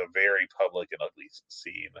like it was a very public and ugly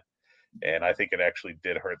scene. And I think it actually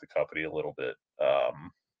did hurt the company a little bit.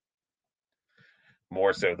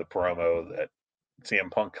 More so the promo that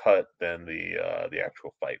CM Punk cut than the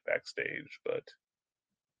actual fight backstage. But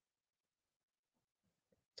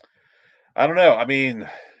I don't know. I mean,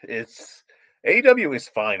 AEW is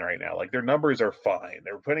fine right now. Like, their numbers are fine.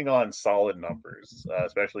 They're putting on solid numbers,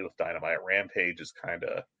 especially with Dynamite. Rampage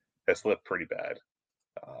has slipped pretty bad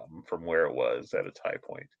from where it was at its high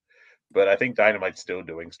point. But I think Dynamite's still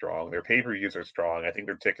doing strong. Their pay-per-views are strong. I think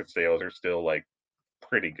their ticket sales are still like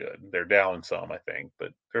pretty good. They're down some, I think,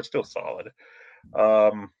 but they're still solid.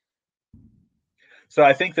 So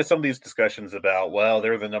I think that some of these discussions about, well,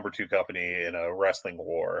 they're the number 2 company in a wrestling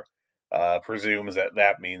war, presumes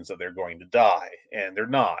that means that they're going to die, and they're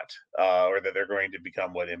not, or that they're going to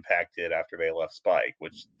become what Impact did after they left Spike,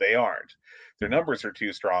 which they aren't. Their numbers are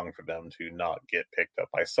too strong for them to not get picked up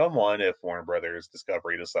by someone if Warner Brothers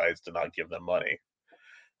Discovery decides to not give them money,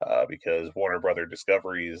 because Warner Brothers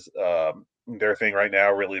Discovery's their thing right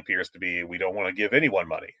now really appears to be, we don't want to give anyone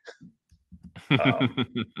money.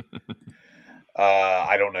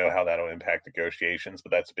 I don't know how that'll impact negotiations,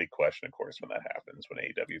 but that's a big question, of course, when that happens, when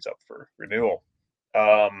AEW is up for renewal.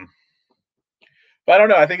 But I don't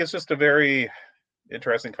know. I think it's just a very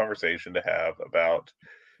interesting conversation to have about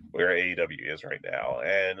where AEW is right now.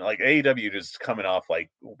 And like AEW just coming off like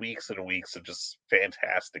weeks and weeks of just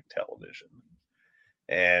fantastic television.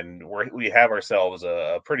 And we have ourselves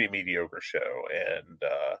a pretty mediocre show. And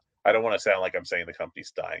I don't want to sound like I'm saying the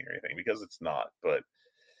company's dying or anything, because it's not. But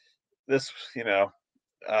this,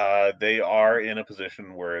 they are in a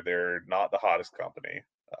position where they're not the hottest company.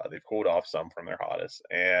 They've cooled off some from their hottest.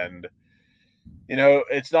 And,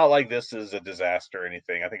 it's not like this is a disaster or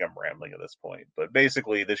anything. I think I'm rambling at this point. But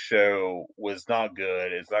basically, this show was not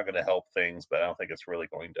good. It's not going to help things, but I don't think it's really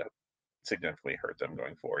going to significantly hurt them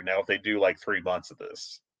going forward. Now, if they do like 3 months of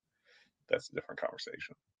this, that's a different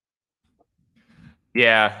conversation.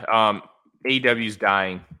 Yeah, AEW's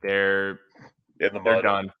dying. They're in the mud. They're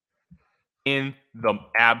done. In the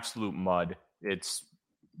absolute mud.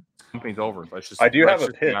 Something's over. I do have a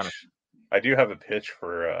pitch. I do have a pitch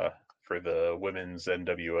for the women's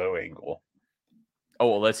NWO angle. Oh,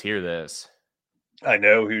 well, let's hear this. I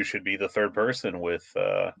know who should be the third person with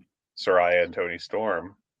Saraya and Toni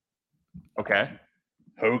Storm. Okay.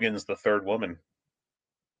 Hogan's the third woman.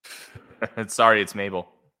 Sorry, it's Mabel.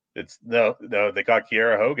 It's no, they got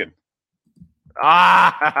Kiera Hogan.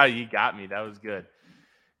 Ah, you got me. That was good.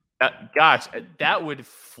 Gosh, that would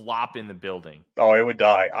flop in the building. Oh, it would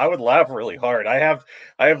die. I would laugh really hard. I have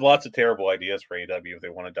lots of terrible ideas for AEW if they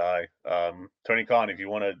want to die. Tony Khan, if you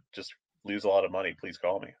want to just lose a lot of money, please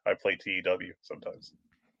call me. I play TEW sometimes.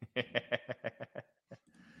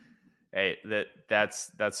 Hey,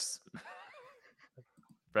 that's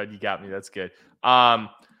Fred, you got me. That's good.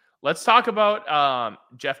 Let's talk about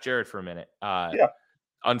Jeff Jarrett for a minute. Yeah.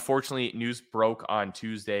 Unfortunately, news broke on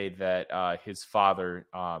Tuesday that his father,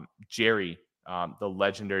 Jerry, the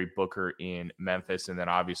legendary booker in Memphis, and then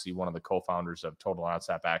obviously one of the co-founders of Total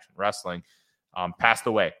Nonstop Action Wrestling, passed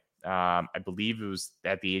away. I believe it was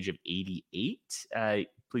at the age of 88.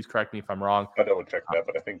 Please correct me if I'm wrong. I double check that,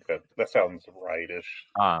 but I think that sounds rightish.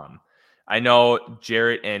 I know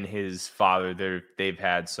Jarrett and his father, they've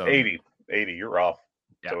had some 80. You're off.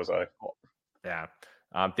 Yeah. So was I. Yeah.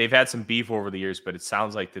 They've had some beef over the years, but it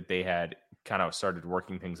sounds like that they had kind of started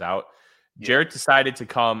working things out. Yeah. Jarrett decided to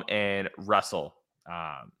come and wrestle.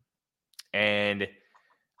 And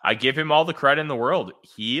I give him all the credit in the world.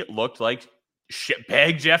 He looked like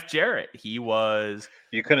shitbag Jeff Jarrett. He was...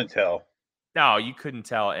 You couldn't tell. No, you couldn't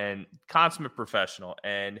tell. And consummate professional.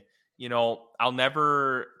 And, you know, I'll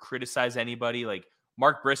never criticize anybody. Like,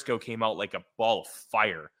 Mark Briscoe came out like a ball of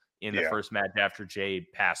fire in the first match after Jay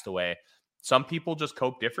passed away. Some people just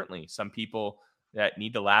cope differently. Some people that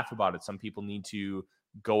need to laugh about it. Some people need to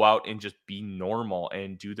go out and just be normal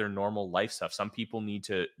and do their normal life stuff. Some people need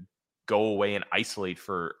to go away and isolate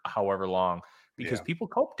for however long because people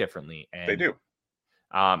cope differently. And they do.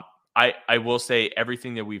 I will say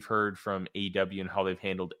everything that we've heard from AEW and how they've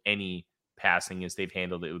handled any passing is they've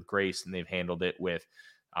handled it with grace, and they've handled it with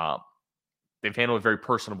very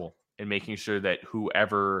personable and making sure that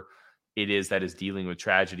whoever it is that is dealing with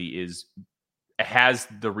tragedy has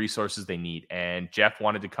the resources they need. And Jeff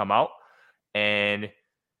wanted to come out, and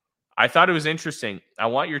I thought it was interesting. I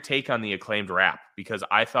want your take on the Acclaimed rap, because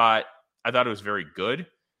I thought it was very good.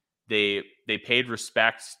 They paid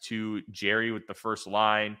respect to Jerry with the first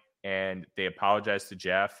line, and they apologized to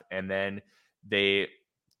Jeff, and then they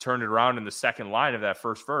turned it around in the second line of that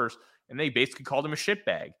first verse, and they basically called him a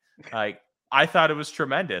shitbag. Like, I thought it was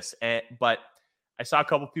tremendous, but I saw a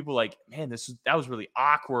couple people like, man, that was really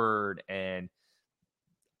awkward. And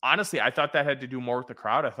honestly, I thought that had to do more with the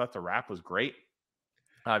crowd. I thought the rap was great.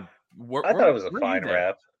 I thought it was a fine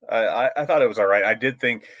rap. I thought it was all right. I did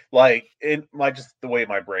think, like, just the way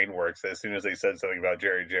my brain works, as soon as they said something about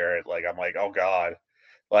Jerry Jarrett, like, I'm like, oh God.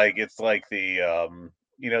 Like, it's like the,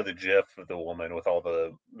 the GIF of the woman with all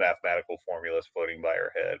the mathematical formulas floating by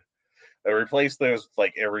her head. I replaced those with,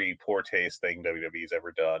 like, every poor taste thing WWE's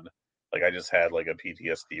ever done. Like, I just had, like, a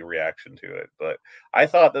PTSD reaction to it. But I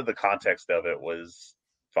thought that the context of it was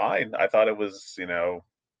fine. I thought it was,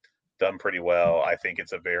 done pretty well. I think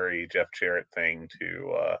it's a very Jeff Jarrett thing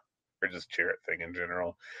or just Jarrett thing in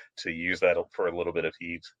general, to use that for a little bit of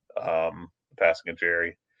heat, passing of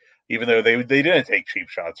Jerry. Even though they didn't take cheap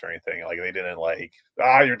shots or anything. Like, they didn't like,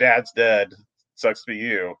 your dad's dead, sucks to be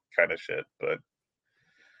you kind of shit. But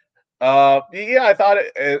I thought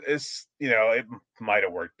it's, it might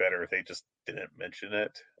have worked better if they just didn't mention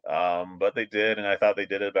it. But they did, and I thought they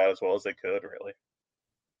did it about as well as they could, really.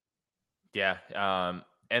 Yeah.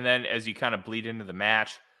 And then as you kind of bleed into the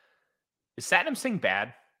match, is Satnam Singh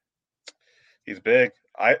bad? He's big.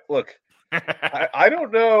 I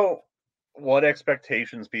don't know what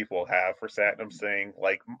expectations people have for Satnam Singh.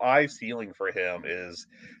 Like, my ceiling for him is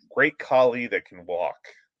great Khali that can walk.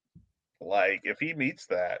 Like, if he meets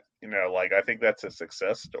that, I think that's a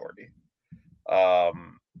success story.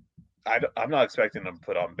 I'm not expecting him to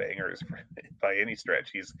put on bangers by any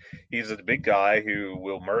stretch. He's a big guy who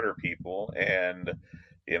will murder people, and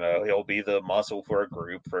he'll be the muscle for a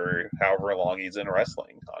group for however long he's in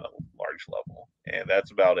wrestling on a large level, and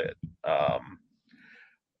that's about it.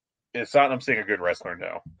 Is Satnam Singh a good wrestler?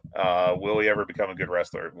 No. Will he ever become a good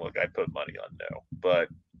wrestler? Look, I'd put money on no. But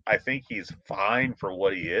I think he's fine for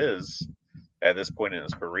what he is at this point in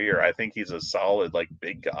his career. I think he's a solid, like,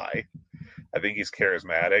 big guy. I think he's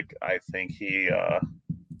charismatic. I think he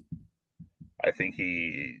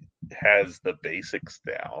has the basics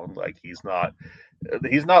down. Like, he's not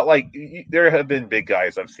like, there have been big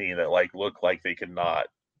guys I've seen that, like, look like they could not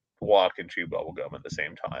walk and chew bubble gum at the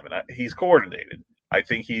same time, and he's coordinated. I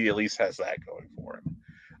think he at least has that going for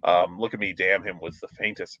him. Look at me, damn him with the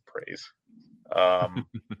faintest praise.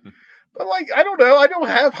 But, like, I don't know. I don't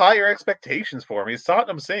have higher expectations for him.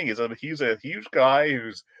 Satnam Singh he's a huge guy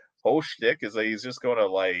whose whole shtick is that he's just going to,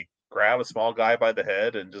 like, grab a small guy by the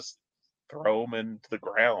head and just throw him into the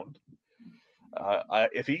ground.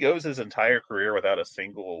 If he goes his entire career without a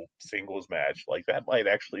singles match, like, that might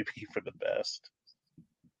actually be for the best.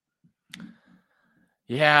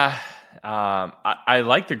 Yeah. I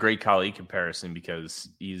like the Great Khali comparison because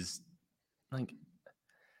he's like,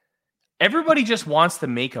 everybody just wants to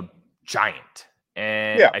make a giant.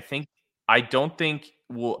 And Yeah. I don't think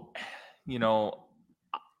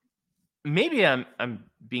maybe I'm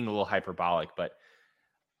being a little hyperbolic, but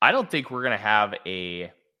I don't think we're going to have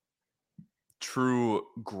a true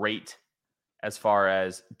great as far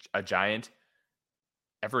as a giant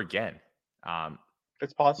ever again.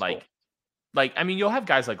 It's possible. Like I mean, you'll have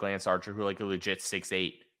guys like Lance Archer who are like a legit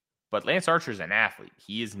 6'8", but Lance Archer's an athlete.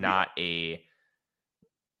 He is not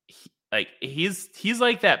he's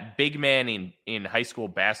like that big man in high school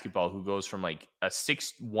basketball who goes from like a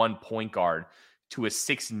 6'1" point guard to a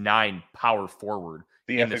 6'9" power forward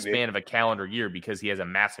in the span of a calendar year because he has a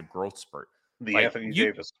massive growth spurt. Anthony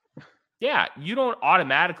Davis. Yeah, you don't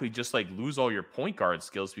automatically just like lose all your point guard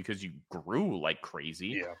skills because you grew like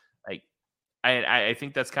crazy. Yeah. Like I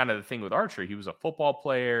think that's kind of the thing with Archer. He was a football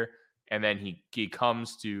player, and then he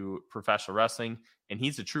comes to professional wrestling, and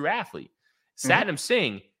he's a true athlete. Satnam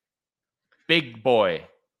Singh, big boy,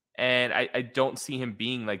 and I don't see him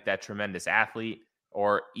being like that tremendous athlete,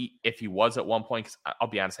 or if he was at one point, because I'll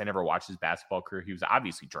be honest, I never watched his basketball career. He was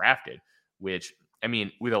obviously drafted, which, I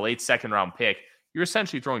mean, with a late second-round pick, you're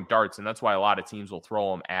essentially throwing darts, and that's why a lot of teams will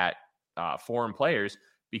throw them at foreign players,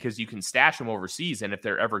 because you can stash them overseas, and if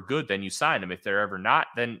they're ever good, then you sign them. If they're ever not,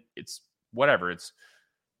 then it's whatever.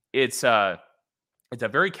 It's a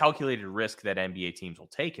very calculated risk that NBA teams will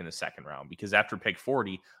take in the second round, because after pick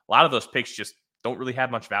 40, a lot of those picks just don't really have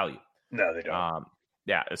much value. No, they don't.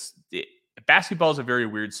 Basketball is a very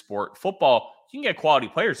weird sport. Football, you can get quality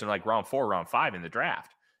players in like round 4, round 5 in the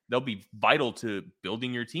draft. They'll be vital to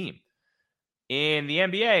building your team. In the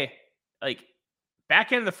NBA, like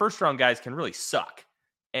back end of the first round guys can really suck,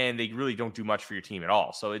 and they really don't do much for your team at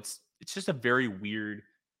all. So it's just a very weird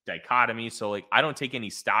dichotomy. So like, I don't take any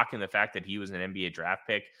stock in the fact that he was an NBA draft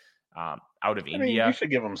pick out of India. Mean, you should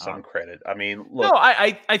give him some credit. I mean, look. No,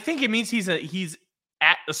 I think it means he's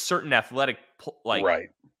at a certain athletic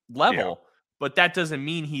level, but that doesn't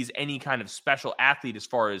mean he's any kind of special athlete as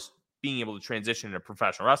far as being able to transition into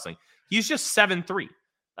professional wrestling. He's just 7'3".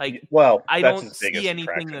 Like, well, I don't see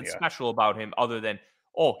anything that's special about him other than,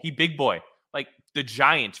 he big boy. Like the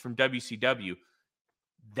Giant from WCW,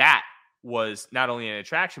 that was not only an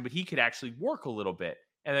attraction, but he could actually work a little bit.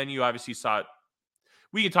 And then you obviously saw,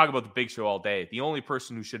 we can talk about the Big Show all day. The only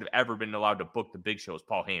person who should have ever been allowed to book the Big Show is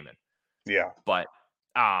Paul Heyman. Yeah. But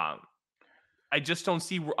I just don't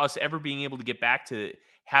see us ever being able to get back to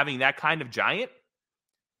having that kind of giant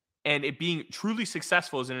and it being truly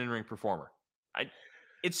successful as an in-ring performer.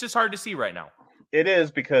 It's just hard to see right now. It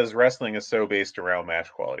is, because wrestling is so based around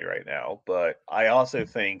match quality right now. But I also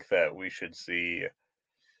think that we should see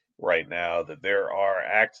right now that there are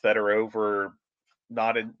acts that are over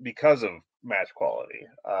because of match quality.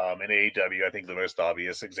 In AEW, I think the most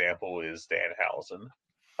obvious example is Danhausen.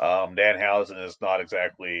 Danhausen is not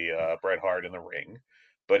exactly Bret Hart in the ring,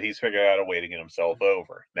 but he's figured out a way to get himself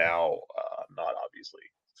over. Now, not obviously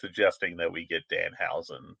suggesting that we get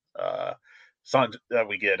Danhausen,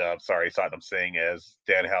 Satnam Singh as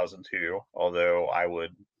Danhausen too, although I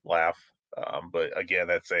would laugh. But again,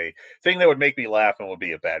 that's a thing that would make me laugh and would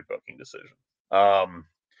be a bad booking decision. I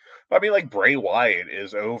mean, like Bray Wyatt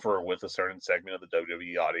is over with a certain segment of the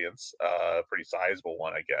WWE audience, pretty sizable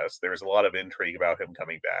one, I guess. There's a lot of intrigue about him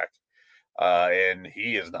coming back, and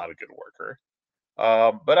he is not a good worker.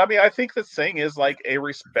 But I mean, I think the Singh is like a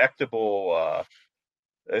respectable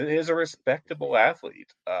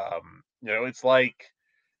athlete. It's like,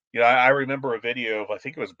 I remember a video of, I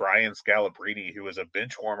think it was Brian Scalabrine, who was a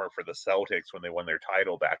bench warmer for the Celtics when they won their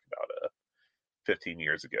title back about 15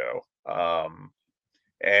 years ago.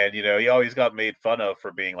 And, he always got made fun of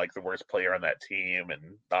for being like the worst player on that team and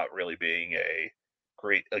not really being a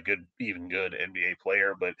good NBA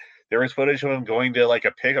player. But there was footage of him going to like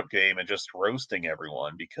a pickup game and just roasting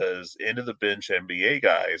everyone, because end of the bench NBA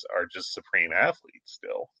guys are just supreme athletes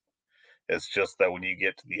still. It's just that when you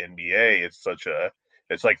get to the NBA, it's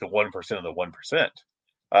like the 1% of the 1%.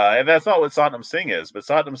 And that's not what Satnam Singh is, but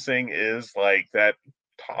Satnam Singh is like that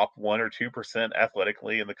top 1 or 2%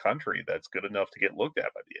 athletically in the country that's good enough to get looked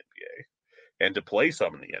at by the NBA and to play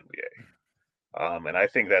some in the NBA. And I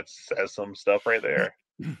think that says some stuff right there.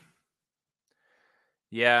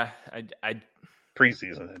 Yeah, I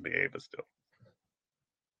preseason NBA, but still.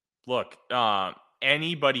 Look,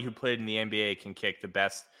 anybody who played in the NBA can kick the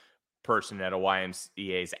best person at a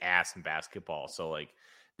YMCA's ass in basketball. So like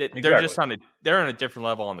they're just they're on a different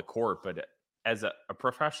level on the court, but as a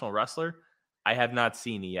professional wrestler, I have not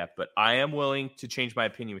seen it yet, but I am willing to change my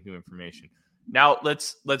opinion with new information. Now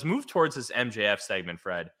let's move towards this MJF segment,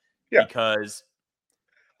 Fred. Yeah. Because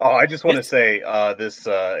I just want to say this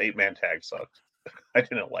 8-man tag sucked. I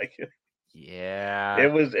didn't like it. Yeah.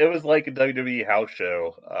 It was like a WWE house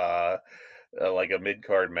show, like a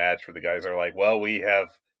mid-card match where the guys are like, well, we have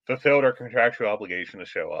fulfilled our contractual obligation to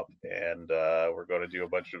show up, and we're going to do a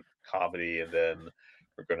bunch of comedy, and then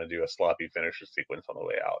we're going to do a sloppy finisher sequence on the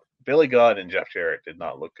way out. Billy Gunn and Jeff Jarrett did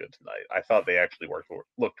not look good tonight. I thought they actually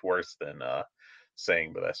looked worse than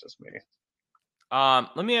saying, but that's just me.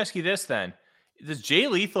 Let me ask you this then. Does Jay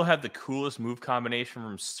Lethal have the coolest move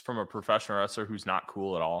combination from a professional wrestler who's not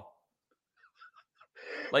cool at all?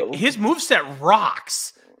 Like, his moveset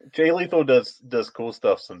rocks. Jay Lethal does cool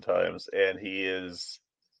stuff sometimes, and he is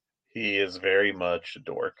very much a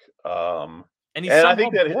dork. And he's somehow I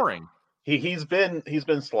think that boring. He's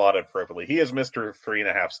been slotted perfectly. He is Mr.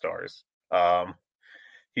 3.5 stars.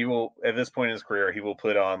 He will, at this point in his career, he will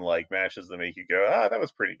put on like matches that make you go, that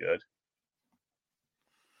was pretty good.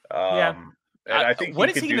 Yeah. And I think when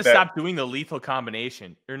is he going to stop doing the lethal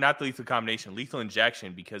combination? Or not the lethal combination, lethal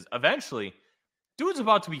injection, because eventually dude's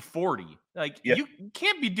about to be 40. Like, you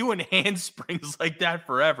can't be doing handsprings like that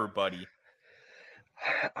forever, buddy.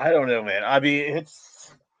 I don't know, man. I mean,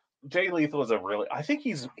 Jay Lethal is I think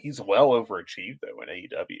he's well overachieved though in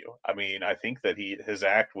AEW. I mean, I think that his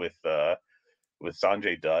act with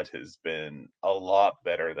Sanjay Dutt has been a lot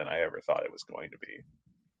better than I ever thought it was going to be.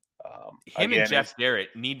 Him and Jeff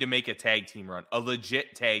Jarrett need to make a tag team run, a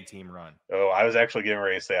legit tag team run. Oh, I was actually getting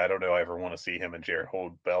ready to say I don't know I ever want to see him and Jarrett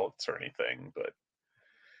hold belts or anything, but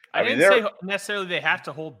I didn't say necessarily they have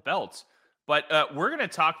to hold belts, but we're going to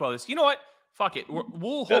talk about this. You know what? Fuck it.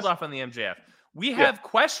 We'll hold off on the MJF. We have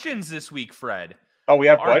questions this week, Fred. Oh, we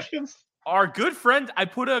have questions? Our good friend, I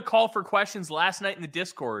put a call for questions last night in the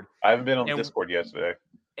Discord. I haven't been on the Discord yesterday.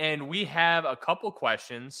 And we have a couple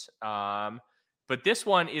questions, but this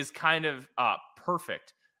one is kind of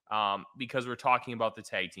perfect because we're talking about the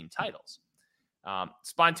tag team titles.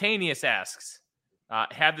 Spontaneous asks,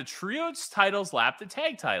 have the trios titles lapped the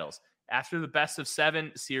tag titles after the best of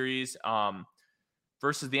 7 series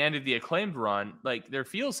versus the end of the Acclaimed run? Like, there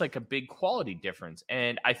feels like a big quality difference.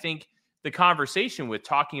 And I think the conversation with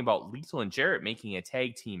talking about Lethal and Jarrett making a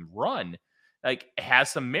tag team run, like, has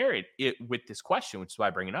some merit with this question, which is why I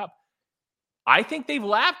bring it up. I think they've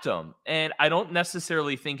lapped them, and I don't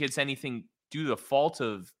necessarily think it's anything due to the fault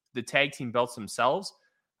of the tag team belts themselves.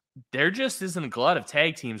 There just isn't a glut of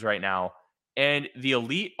tag teams right now, and the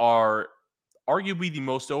Elite are arguably the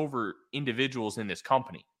most over individuals in this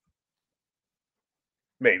company.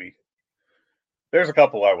 Maybe. There's a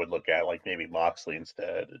couple I would look at, like maybe Moxley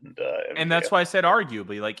instead. And that's why I said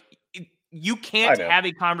arguably. Like, you can't have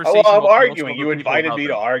a conversation. Oh, well, I'm arguing. You invited me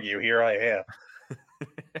to argue. Here I am.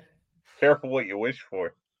 Careful what you wish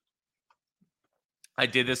for. I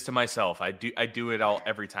did this to myself. I do it all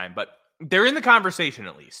every time. But they're in the conversation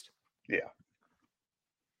at least. Yeah.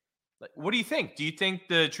 Like, what do you think? Do you think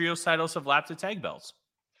the trios titles have lapped the tag belts?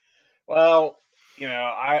 Well, you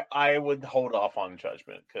know, I would hold off on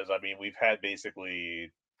judgment because, I mean, we've had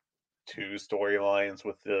basically 2 storylines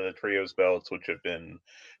with the trios belts, which have been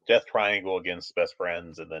Death Triangle against Best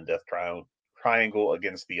Friends and then Death Triangle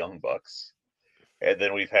against the Young Bucks. And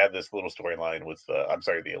then we've had this little storyline with, the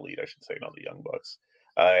Elite, I should say, not the Young Bucks.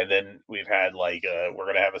 And then we've had, like, we're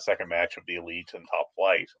going to have a second match of the Elite and Top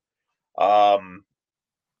Flight.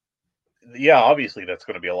 Yeah, obviously that's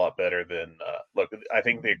going to be a lot better than, look, I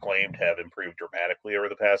think the Acclaimed have improved dramatically over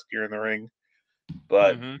the past year in the ring.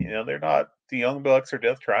 But, you know, they're not the Young Bucks or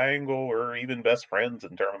Death Triangle or even Best Friends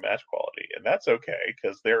in terms of match quality. And that's okay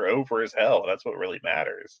because they're over as hell. That's what really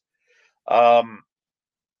matters.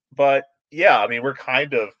 But, yeah, I mean, we're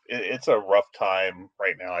it's a rough time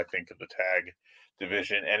right now, I think, of the tag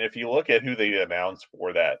division. And if you look at who they announced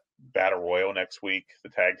for that Battle Royal next week, the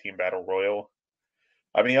Tag Team Battle Royal,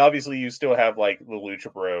 I mean, obviously you still have like the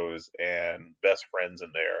Lucha Bros and Best Friends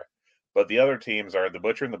in there, but the other teams are the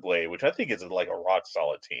Butcher and the Blade, which I think is like a rock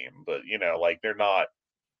solid team, but you know, like they're not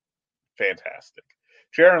fantastic.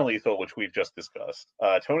 Jarrett and Lethal, which we've just discussed,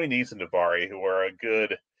 Tony Nese and Davari, who are a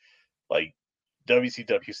good like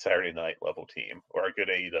WCW Saturday Night level team or a good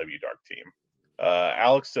AEW Dark team.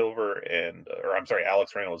 Alex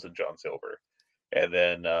Reynolds and John Silver, and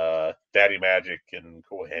then Daddy Magic and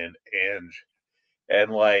Cool Hand Ange. And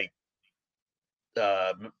like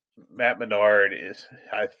Matt Menard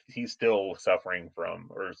he's still suffering from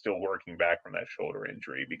or still working back from that shoulder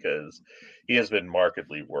injury because he has been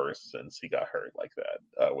markedly worse since he got hurt like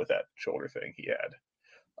that with that shoulder thing he had.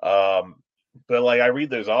 But like I read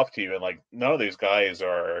those off to you and like none of these guys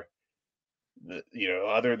are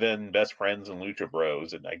other than Best Friends and Lucha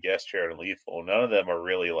Bros, and I guess Sheridan Lethal, none of them are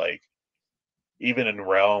really like even in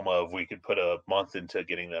realm of we could put a month into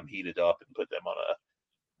getting them heated up and put them on a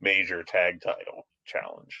major tag title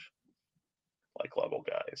challenge like level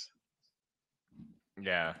guys.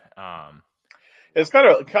 Yeah. It's kind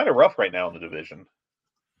of rough right now in the division.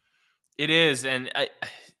 It is, and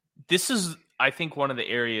this is, I think, one of the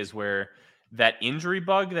areas where that injury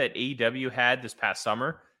bug that AEW had this past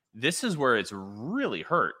summer, this is where it's really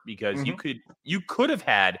hurt, because you could have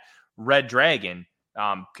had Red Dragon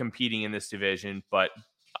competing in this division, but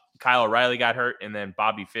Kyle O'Reilly got hurt, and then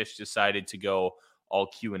Bobby Fish decided to go all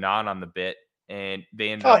QAnon on the bit, and they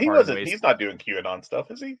ended up parting ways. He's not doing QAnon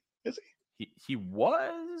stuff, is he? He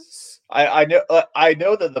was. I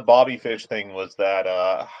know that the Bobby Fish thing was that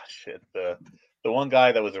the one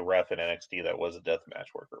guy that was a ref in NXT that was a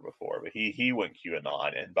deathmatch worker before, but he went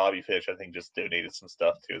QAnon, and Bobby Fish I think just donated some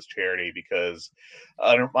stuff to his charity, because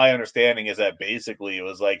my understanding is that basically it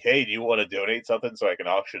was like, hey, do you want to donate something so I can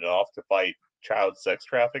auction it off to fight child sex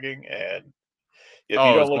trafficking? And if you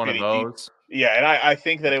don't look at those, yeah, and I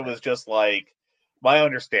think that it was just like, my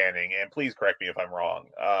understanding, and please correct me if I'm wrong,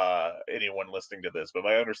 anyone listening to this, but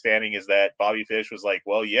my understanding is that Bobby Fish was like,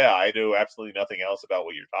 well, yeah, I know absolutely nothing else about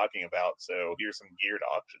what you're talking about, so here's some gear to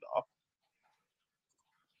auction off.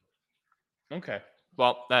 Okay.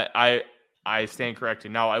 Well, I stand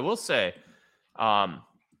corrected. Now, I will say, one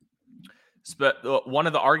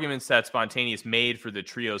of the arguments that Spontaneous made for the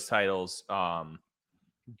trios titles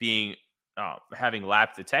being having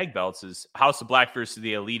lapped the tag belts is House of Black versus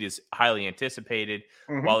the Elite is highly anticipated,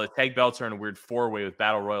 while the tag belts are in a weird 4-way with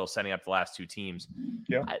Battle Royal setting up the last two teams.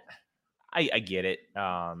 Yeah, I get it.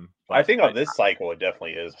 But I think on this cycle, it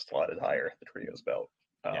definitely is slotted higher, the trios belt.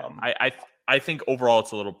 I think overall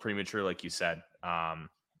it's a little premature, like you said.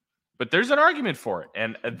 But there's an argument for it,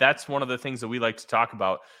 and that's one of the things that we like to talk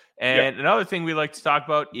about. And another thing we like to talk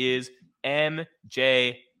about is MJF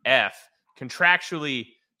contractually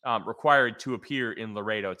required to appear in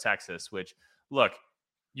Laredo, Texas, which, look,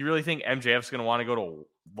 you really think MJF's going to want to go to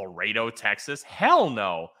Laredo, Texas? Hell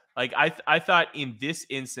no. Like, I thought in this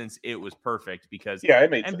instance it was perfect, because it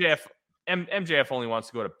made MJF only wants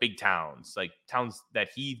to go to big towns, like towns that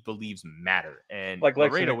he believes matter, and like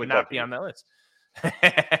Laredo would not be on that list.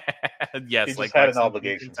 Yes, he just had an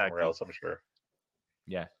obligation somewhere else, I'm sure.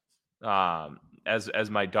 Yeah. As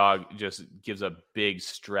my dog just gives a big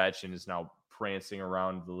stretch and is now prancing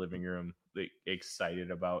around the living room,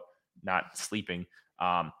 excited about not sleeping.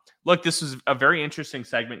 Look, this is a very interesting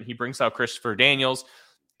segment. He brings out Christopher Daniels,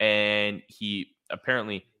 and he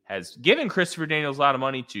apparently has given Christopher Daniels a lot of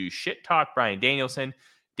money to shit talk Bryan Danielson.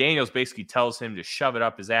 Daniels basically tells him to shove it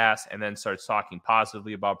up his ass, and then starts talking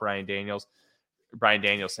positively about Bryan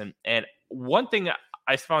Danielson. And one thing,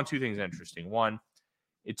 I found two things interesting. One,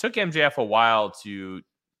 it took MJF a while to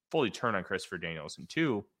fully turn on Christopher Danielson.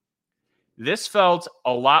 Two, this felt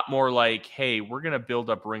a lot more like, hey, we're going to build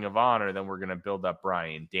up Ring of Honor than we're going to build up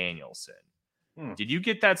Bryan Danielson. Did you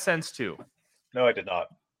get that sense too? No, I did not.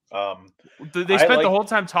 They spent the whole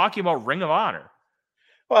time talking about Ring of Honor.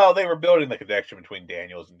 Well, they were building the connection between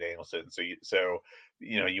Daniels and Danielson, so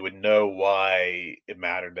you would know why it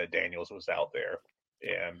mattered that Daniels was out there,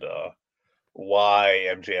 and why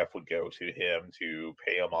MJF would go to him to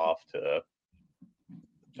pay him off to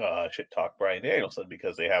shit talk Bryan Danielson,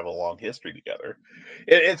 because they have a long history together.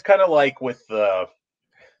 It's kind of like with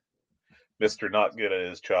Mr. Not Good at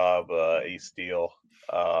His Job, Ace Steel.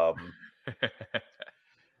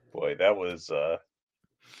 Boy, that was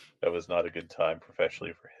not a good time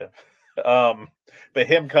professionally for him. But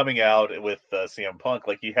him coming out with CM Punk,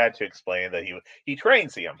 like, he had to explain that he trained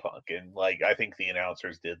CM Punk, and like I think the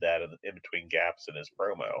announcers did that in between gaps in his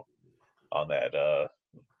promo on that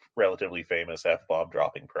relatively famous F-bomb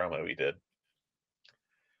dropping promo he did.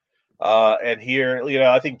 And here,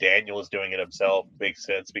 I think Daniels doing it himself makes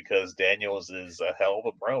sense, because Daniels is a hell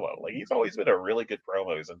of a promo. Like, he's always been a really good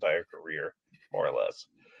promo his entire career, more or less.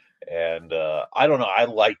 And I don't know. I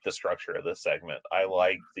like the structure of this segment. I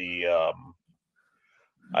like the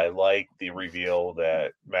reveal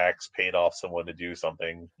that Max paid off someone to do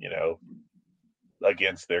something,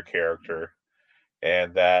 against their character,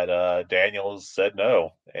 and that Daniels said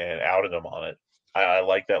no and outed him on it. I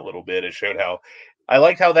like that little bit. It showed I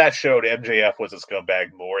liked how that showed MJF was a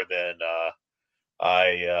scumbag more than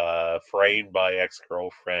I framed my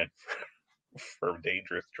ex-girlfriend for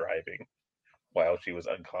dangerous driving while she was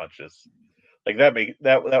unconscious. Like,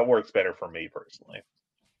 that works better for me personally.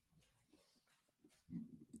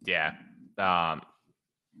 Yeah. All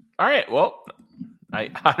right. Well, I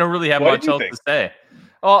don't really have much else to say.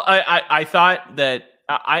 Well, I thought that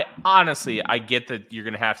I honestly, I get that you're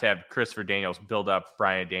going to have Christopher Daniels build up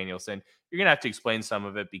Bryan Danielson. You're going to have to explain some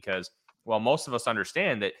of it because, well, most of us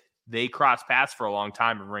understand that they crossed paths for a long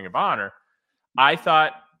time in Ring of Honor. I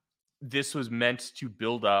thought this was meant to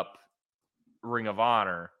build up Ring of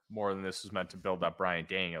Honor more than this was meant to build up Bryan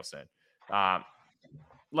Danielson.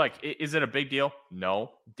 Is it a big deal?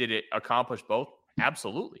 No. Did it accomplish both?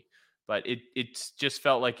 Absolutely. But it just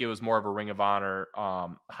felt like it was more of a Ring of Honor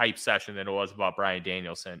hype session than it was about Bryan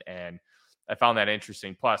Danielson. And I found that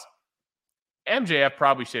interesting. Plus, MJF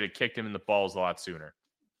probably should have kicked him in the balls a lot sooner.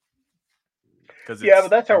 Yeah, but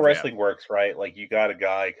that's how wrestling works, right? Like, you got a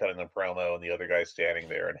guy cutting the promo and the other guy standing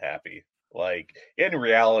there and happy. Like, in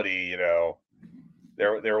reality, you know,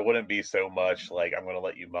 there wouldn't be so much like, I'm going to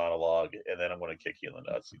let you monologue and then I'm going to kick you in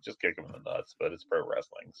the nuts. You just kick him in the nuts, but it's pro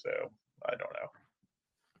wrestling, so I don't know.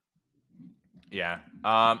 Yeah.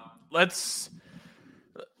 Let's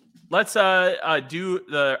do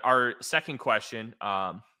our second question.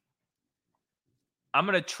 I'm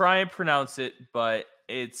going to try and pronounce it, but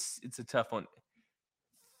it's a tough one.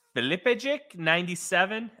 Filipijic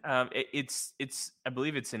 97. It's I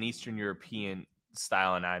believe it's an Eastern European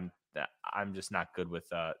style, and I'm just not good with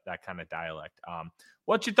that kind of dialect.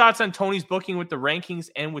 What's your thoughts on Tony's booking with the rankings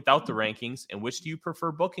and without the rankings, and which do you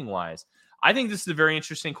prefer booking wise? I think this is a very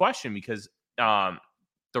interesting question because the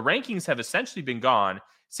rankings have essentially been gone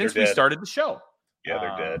since we started the show.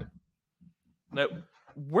 Yeah, they're dead.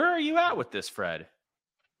 Where are you at with this, Fred?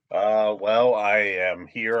 Well, I am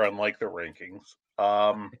here unlike the rankings.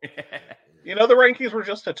 You know, the rankings were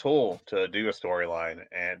just a tool to do a storyline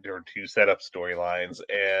or to set up storylines,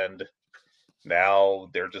 and now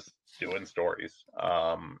they're just doing stories.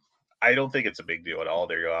 I don't think it's a big deal at all.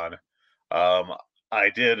 They're gone. I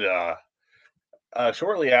did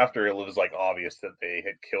shortly after it was like obvious that they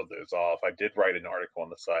had killed those off. I did write an article on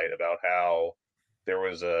the site about how there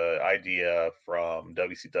was a idea from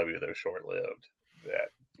WCW that was short-lived, that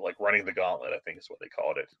like running the gauntlet, I think is what they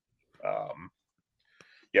called it.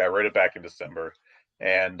 Yeah, I wrote it back in December,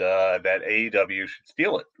 and that AEW should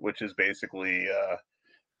steal it, which is basically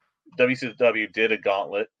WCW did a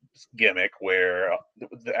gauntlet gimmick where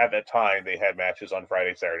at that time they had matches on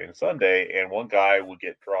Friday, Saturday, and Sunday, and one guy would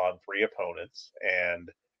get drawn 3 opponents, and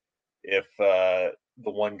if the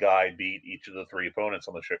one guy beat each of the 3 opponents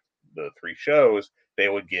on the 3 shows, they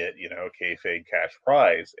would get, you know, a kayfabe cash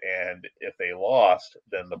prize, and if they lost,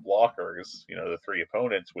 then the blockers, you know, the 3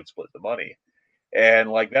 opponents would split the money.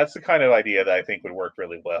 And like, that's the kind of idea that I think would work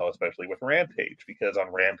really well, especially with Rampage, because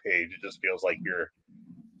on Rampage, it just feels like you're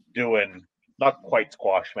doing not quite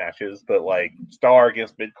squash matches, but like star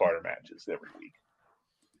against mid-carder matches every week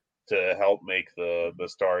to help make the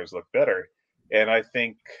stars look better. And I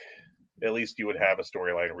think at least you would have a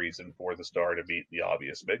storyline reason for the star to beat the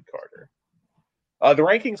obvious mid-carder. The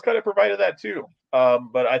rankings kind of provided that too.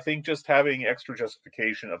 But I think just having extra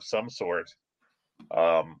justification of some sort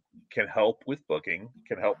can help with booking,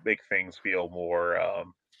 can help make things feel more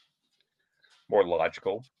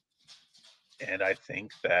logical. And I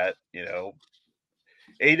think that, you know,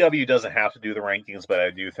 AEW doesn't have to do the rankings, but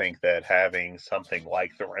I do think that having something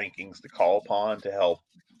like the rankings to call upon to help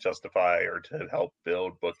justify or to help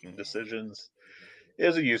build booking decisions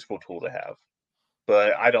is a useful tool to have.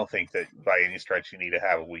 But I don't think that by any stretch you need to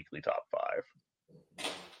have a weekly top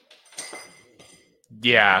 5.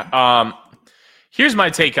 Yeah. Here's my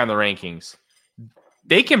take on the rankings.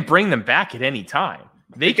 They can bring them back at any time.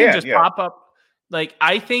 They can just pop up. Like,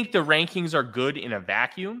 I think the rankings are good in a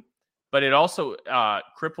vacuum, but it also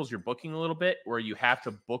cripples your booking a little bit, where you have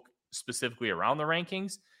to book specifically around the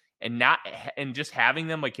rankings and just having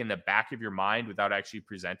them like in the back of your mind without actually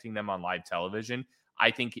presenting them on live television,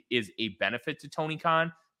 I think is a benefit to Tony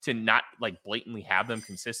Khan to not like blatantly have them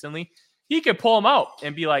consistently. He could pull them out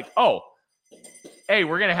and be like, oh, hey,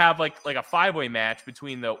 we're going to have like a 5-way match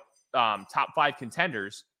between the top 5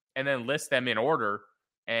 contenders and then list them in order.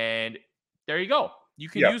 And there you go. You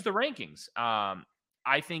can use the rankings.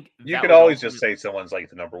 I think you could always just say someone's like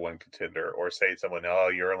the number 1 contender, or say someone, oh,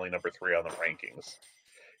 you're only number 3 on the rankings,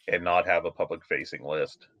 and not have a public facing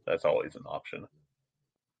list. That's always an option.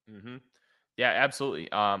 Mm-hmm. Yeah, absolutely.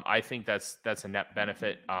 I think that's a net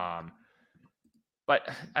benefit. But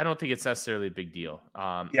I don't think it's necessarily a big deal.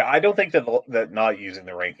 Yeah, I don't think that not using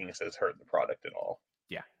the rankings has hurt the product at all.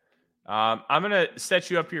 Yeah. I'm going to set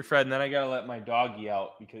you up here, Fred, and then I got to let my doggy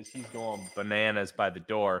out because he's going bananas by the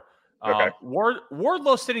door. Okay.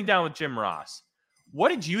 Wardlow sitting down with Jim Ross. What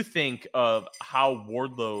did you think of how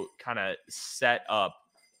Wardlow kind of set up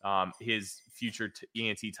his future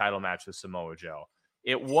ENT title match with Samoa Joe?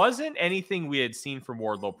 It wasn't anything we had seen from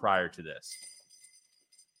Wardlow prior to this.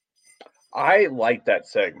 I liked that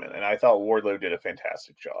segment, and I thought Wardlow did a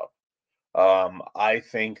fantastic job. I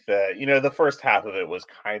think that, the first half of it was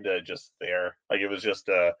kind of just there. Like, it was just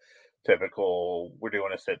a typical, we're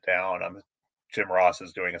doing a sit down. Jim Ross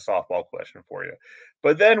is doing a softball question for you.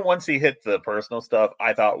 But then once he hit the personal stuff,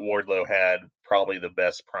 I thought Wardlow had probably the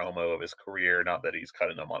best promo of his career. Not that he's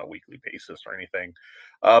cutting them on a weekly basis or anything.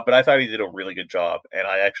 But I thought he did a really good job. And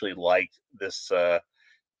I actually liked this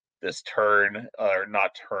turn, or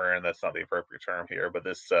not turn, that's not the appropriate term here, but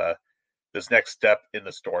this next step in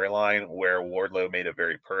the storyline where Wardlow made it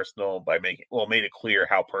very personal by made it clear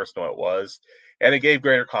how personal it was. And it gave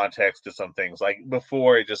greater context to some things. Like,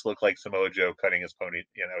 before, it just looked like Samoa Joe cutting his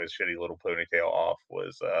his shitty little ponytail off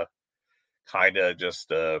was kind of just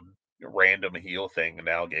a random heel thing, and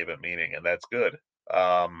now gave it meaning, and that's good.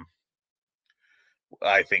 I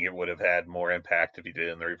think it would have had more impact if he did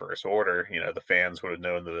it in the reverse order. The fans would have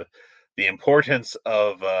known the importance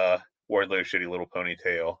of Wardlow's shitty little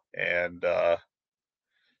ponytail, and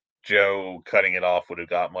Joe cutting it off would have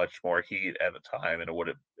got much more heat at the time, and it would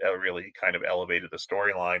have really kind of elevated the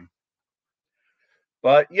storyline.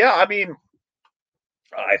 But yeah, I mean,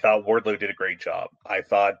 I thought Wardlow did a great job. I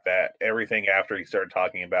thought that everything after he started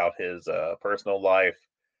talking about his personal life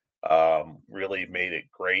really made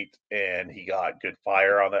it great, and he got good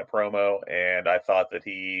fire on that promo, and I thought that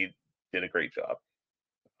he did a great job.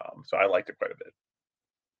 So I liked it quite a bit.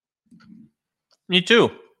 Me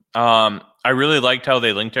too. I really liked how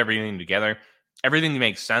they linked everything together. Everything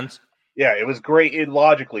makes sense. Yeah, it was great. It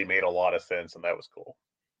logically made a lot of sense, and that was cool.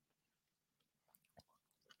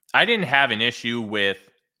 I didn't have an issue with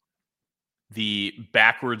the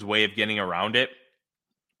backwards way of getting around it,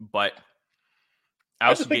 but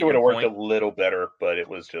I just think it would have worked a little better, but it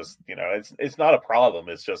was just, it's not a problem.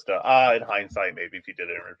 It's just, in hindsight, maybe if you did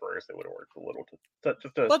it in reverse, it would have worked a little,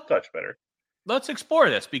 just a touch better. Let's explore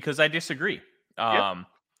this, because I disagree. Yeah.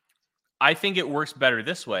 I think it works better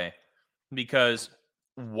this way, because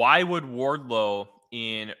why would Wardlow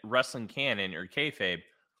in wrestling canon or kayfabe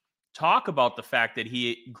talk about the fact that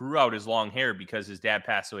he grew out his long hair because his dad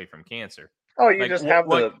passed away from cancer? Oh, you just have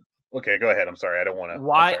okay, go ahead. I'm sorry. I don't want to.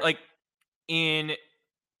 Why?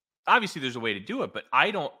 Obviously there's a way to do it, but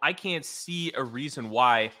I can't see a reason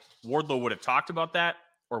why Wardlow would have talked about that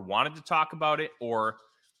or wanted to talk about it, or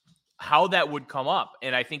how that would come up.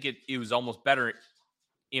 And I think it was almost better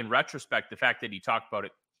in retrospect, the fact that he talked about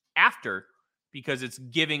it after, because it's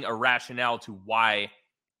giving a rationale to why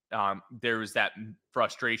there was that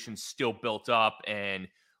frustration still built up, and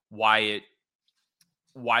why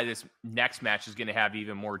this next match is going to have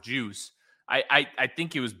even more juice. I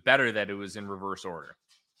think it was better that it was in reverse order.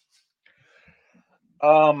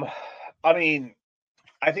 I mean,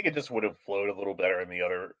 I think it just would have flowed a little better in the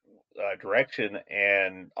other direction,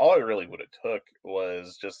 and all it really would have took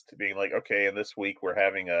was just being like, okay, and this week we're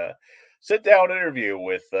having a sit-down interview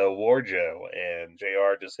with Warjo, and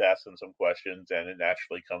JR just asks him some questions, and it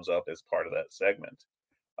naturally comes up as part of that segment.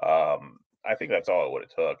 I think that's all it would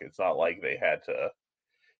have took. It's not like they had to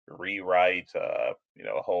rewrite, a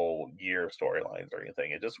whole year of storylines or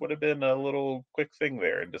anything. It just would have been a little quick thing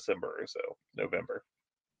there in December or so, November.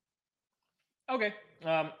 Okay.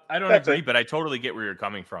 I don't agree, but I totally get where you're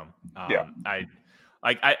coming from. Yeah.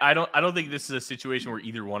 I don't think this is a situation where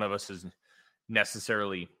either one of us is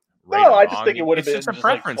necessarily right. No, I just think it would have been just a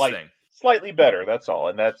preference thing. Slightly better, that's all.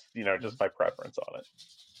 And that's, just my preference on it.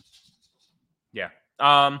 Yeah.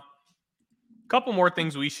 Couple more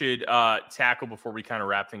things we should tackle before we kind of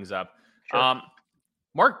wrap things up. Sure.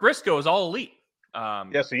 Mark Briscoe is all elite.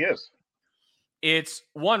 Yes, he is. It's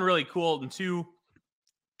one, really cool, and two,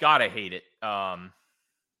 God, I hate it.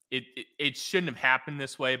 It shouldn't have happened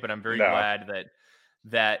this way, but I'm very glad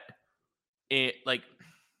that it, like,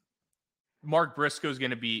 Mark Briscoe is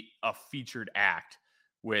going to be a featured act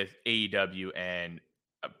with AEW and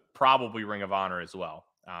probably Ring of Honor as well.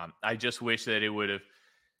 I just wish that it would have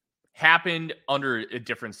happened under a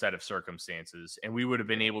different set of circumstances, and we would have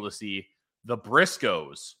been able to see the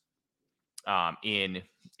Briscoes in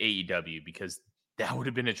AEW, because that would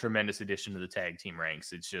have been a tremendous addition to the tag team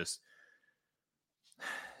ranks. It's just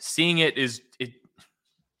seeing it is it.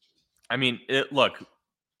 I mean, look,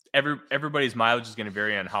 everybody's mileage is going to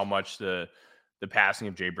vary on how much the passing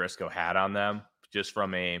of Jay Briscoe had on them, just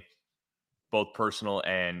from a both personal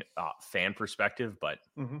and fan perspective. But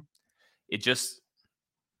it just,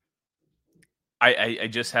 I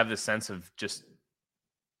just have this sense of just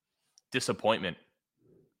disappointment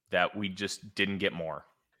that we just didn't get more.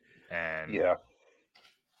 And yeah,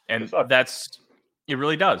 and it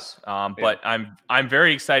really does. But I'm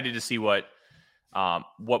very excited to see what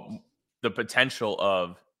the potential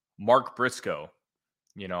of Mark Briscoe,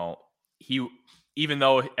 even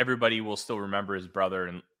though everybody will still remember his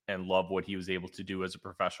brother and love what he was able to do as a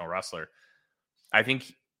professional wrestler, I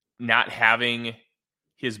think not having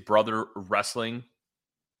his brother wrestling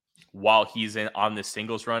while he's on this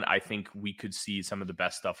singles run, I think we could see some of the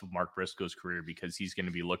best stuff of Mark Briscoe's career, because he's going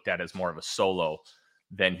to be looked at as more of a solo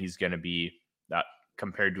than he's going to be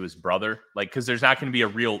compared to his brother. Like, because there's not going to be a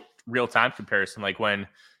real time comparison. Like when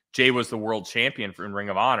Jay was the world champion in Ring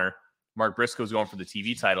of Honor, Mark Briscoe's going for the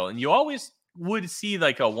TV title, and you always would see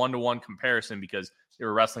like a 1-to-1 comparison because they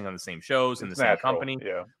were wrestling on the same shows in the same company.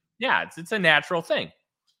 Yeah, it's a natural thing.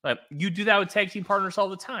 Like, you do that with tag team partners all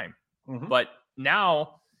the time. Mm-hmm. But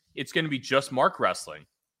now it's going to be just Mark wrestling.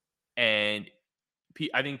 And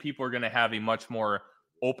I think people are going to have a much more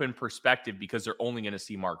open perspective because they're only going to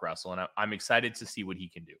see Mark wrestle. And I'm excited to see what he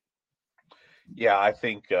can do. Yeah, I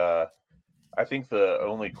think the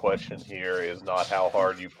only question here is not how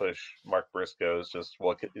hard you push Mark Briscoe, is just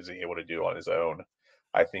what is he able to do on his own.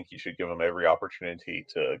 I think you should give him every opportunity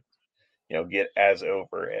to, get as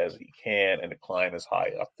over as he can and to climb as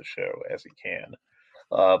high up the show as he can.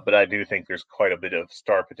 But I do think there's quite a bit of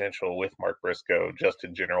star potential with Mark Briscoe just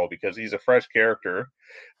in general, because he's a fresh character.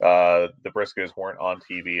 The Briscoes weren't on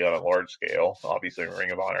TV on a large scale. Obviously,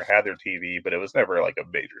 Ring of Honor had their TV, but it was never like a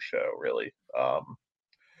major show, really.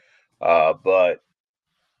 But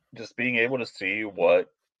just being able to see what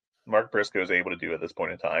Mark Briscoe is able to do at this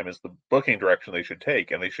point in time is the booking direction they should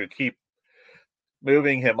take, and they should keep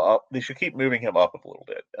moving him up. They should keep moving him up a little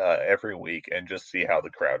bit every week, and just see how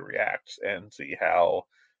the crowd reacts and see how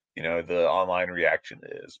the online reaction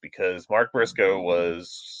is, because Mark Briscoe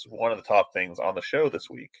was one of the top things on the show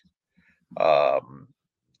this week. And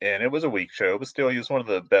it was a weak show, but still he was one of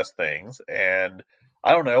the best things. And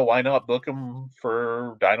I don't know, why not book him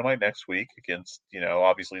for Dynamite next week against,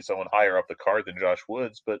 obviously someone higher up the card than Josh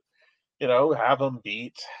Woods, but, have him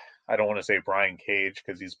beat, I don't want to say Brian Cage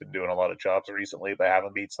because he's been doing a lot of jobs recently, but have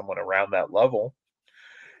him beat someone around that level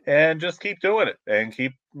and just keep doing it and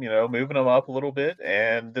keep, moving them up a little bit.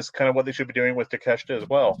 And this is kind of what they should be doing with Takeshita as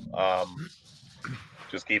well.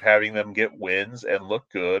 Just keep having them get wins and look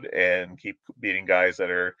good and keep beating guys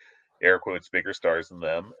that are air quotes bigger stars than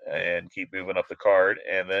them, and keep moving up the card,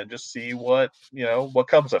 and then just see what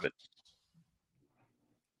comes of it.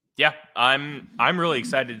 Yeah, I'm really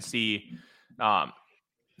excited to see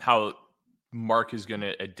how Mark is going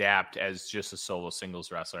to adapt as just a solo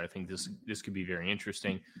singles wrestler. I think this could be very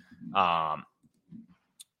interesting. I'm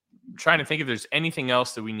trying to think if there's anything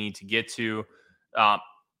else that we need to get to.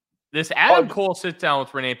 This Adam Cole sit down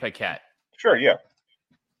with Renee Paquette. Sure, yeah.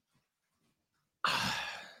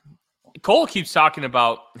 Cole keeps talking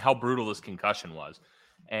about how brutal this concussion was,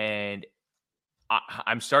 and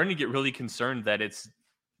I'm starting to get really concerned that it's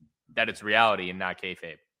reality and not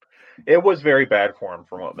kayfabe. It was very bad for him,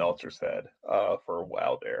 from what Meltzer said for a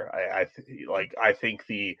while there. I think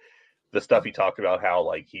the stuff he talked about, how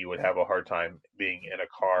like he would have a hard time being in a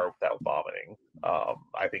car without vomiting.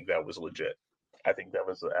 I think that was legit. I think that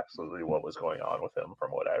was absolutely what was going on with him,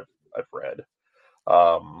 from what I've read.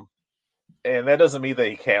 And that doesn't mean that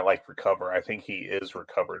he can't recover. I think he is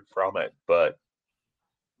recovered from it, but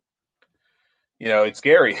it's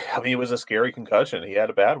scary. I mean, it was a scary concussion. He had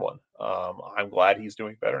a bad one. I'm glad he's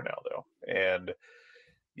doing better now, though. And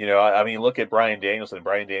I mean, look at Bryan Danielson.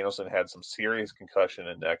 Bryan Danielson had some serious concussion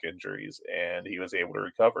and neck injuries, and he was able to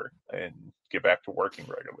recover and get back to working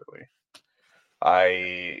regularly.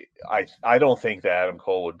 I don't think that Adam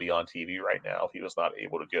Cole would be on TV right now if he was not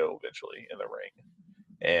able to go eventually in the ring.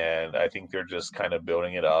 And I think they're just kind of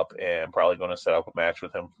building it up and probably going to set up a match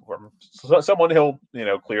with him from someone he'll,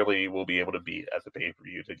 clearly will be able to beat at the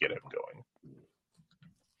pay-per-view to get him going.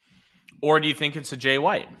 Or do you think it's a Jay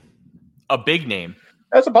White, a big name?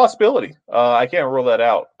 That's a possibility. I can't rule that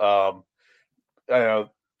out. I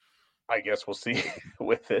guess we'll see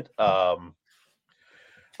with it.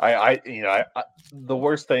 The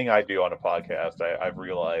worst thing I do on a podcast, I've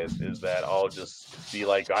realized, is that I'll just be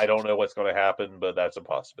like, I don't know what's going to happen, but that's a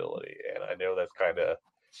possibility. And I know that's kind of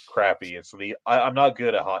crappy. I'm not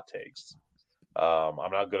good at hot takes.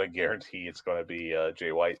 I'm not going to guarantee it's going to be a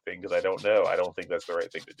Jay White thing, because I don't know. I don't think that's the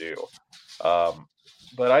right thing to do.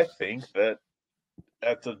 But I think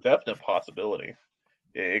that's a definite possibility.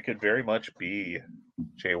 It could very much be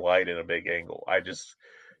Jay White in a big angle. I just,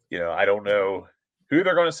 I don't know who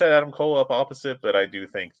they're going to set Adam Cole up opposite, but I do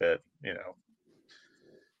think that,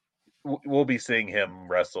 we'll be seeing him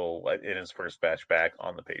wrestle in his first match back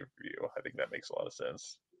on the pay-per-view. I think that makes a lot of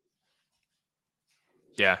sense.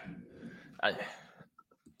 Yeah.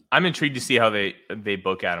 I'm intrigued to see how they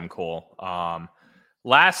book Adam Cole.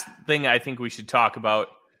 Last thing I think we should talk about,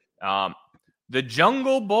 The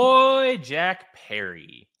Jungle Boy, Jack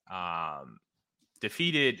Perry,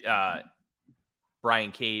 defeated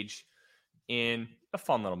Brian Cage in a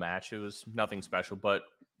fun little match. It was nothing special, but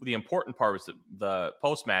the important part was the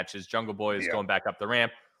post-match is Jungle Boy is going back up the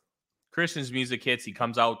ramp. Christian's music hits. He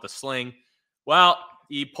comes out with the sling. Well,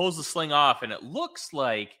 he pulls the sling off, and it looks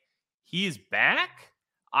like he's back.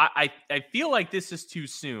 I feel like this is too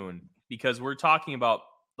soon because we're talking about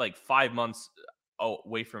like 5 months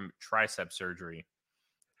away from tricep surgery.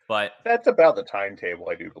 But that's about the timetable,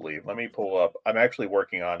 I do believe. Let me pull up. I'm actually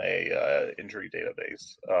working on a injury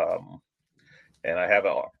database, and I have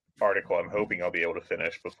an article I'm hoping I'll be able to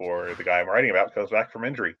finish before the guy I'm writing about comes back from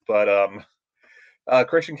injury. But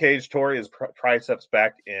Christian Cage tore his triceps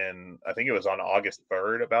back in, I think it was on August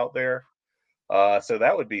 3rd, about there. So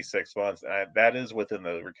that would be 6 months. That is within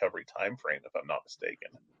the recovery time frame, if I'm not mistaken.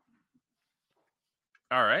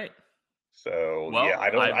 All right. So yeah, I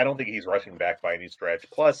don't think he's rushing back by any stretch.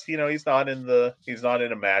 Plus, he's not in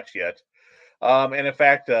a match yet. And in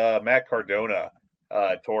fact, Matt Cardona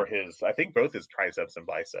tore I think both his triceps and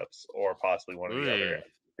biceps, or possibly one or the other. I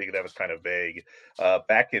think that was kind of vague.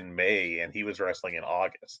 Back in May, and he was wrestling in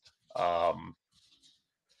August.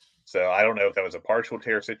 So I don't know if that was a partial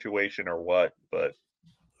tear situation or what, but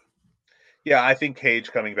yeah, I think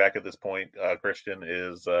Cage coming back at this point, Christian,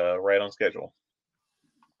 is right on schedule.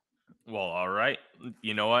 Well, all right.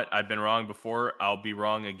 You know what? I've been wrong before. I'll be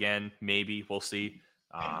wrong again. Maybe. We'll see.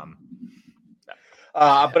 But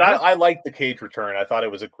I liked the Cage return. I thought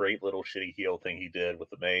it was a great little shitty heel thing he did with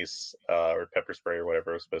the mace or pepper spray or whatever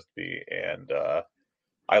it was supposed to be. And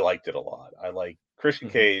I liked it a lot. Christian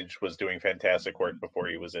Cage was doing fantastic work before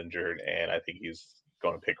he was injured, and I think he's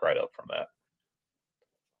going to pick right up from that.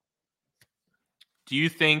 Do you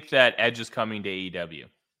think that Edge is coming to AEW?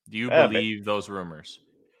 Do you believe those rumors?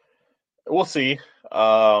 We'll see.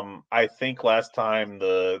 I think last time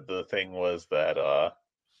the thing was that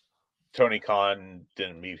Tony Khan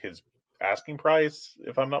didn't meet his asking price,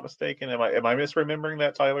 if I'm not mistaken. Am I misremembering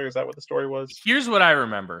that, Tyler? Is that what the story was? Here's what I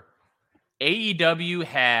remember. AEW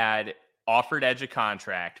had offered Edge a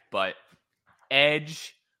contract, but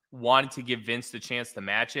Edge wanted to give Vince the chance to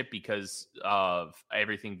match it because of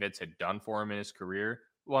everything Vince had done for him in his career.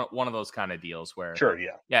 One of those kind of deals where, sure,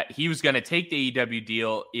 yeah, he was going to take the AEW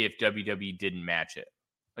deal if WWE didn't match it,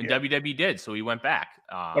 and WWE did, so he went back.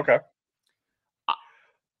 Okay,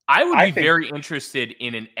 I would be very interested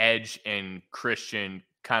in an Edge and Christian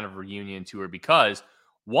kind of reunion tour because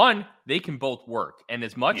one, they can both work, and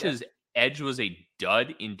as much as Edge was a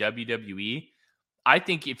dud in WWE, I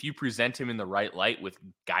think if you present him in the right light with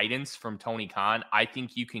guidance from Tony Khan, I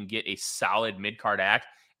think you can get a solid mid-card act.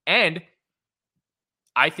 And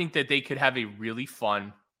I think that they could have a really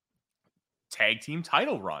fun tag team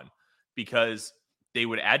title run because they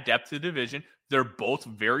would add depth to the division. They're both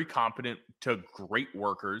very competent to great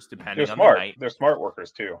workers, depending on the night. They're smart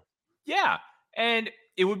workers, too. Yeah. And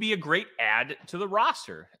it would be a great add to the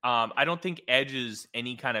roster. I don't think Edge is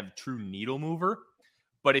any kind of true needle mover.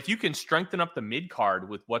 But if you can strengthen up the mid card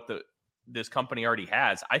with what this company already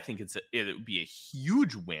has, I think it would be a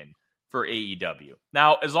huge win for AEW.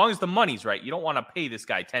 Now, as long as the money's right, you don't want to pay this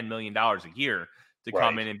guy $10 million a year to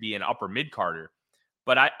come in and be an upper mid carder.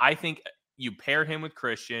 But I think you pair him with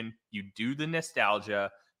Christian, you do the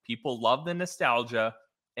nostalgia. People love the nostalgia,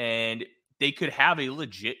 and they could have a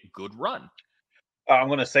legit good run. I'm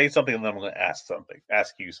going to say something, and then I'm going to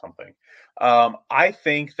ask you something. I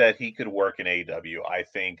think that he could work in AEW. I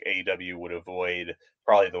think AEW would avoid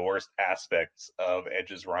probably the worst aspects of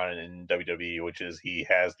Edge's run in WWE, which is he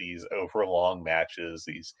has these overlong matches.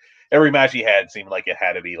 Every match he had seemed like it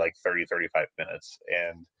had to be like 30, 35 minutes,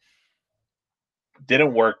 and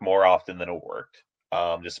didn't work more often than it worked.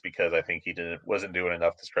 Just because I think he wasn't doing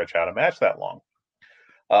enough to stretch out a match that long.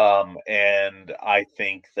 And I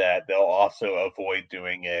think that they'll also avoid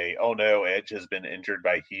doing Edge has been injured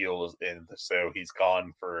by heels, and so he's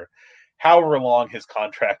gone for however long his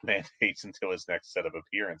contract mandates until his next set of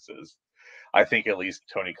appearances. I think at least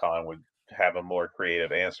Tony Khan would have a more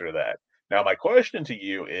creative answer to that. Now, my question to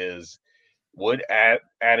you is, would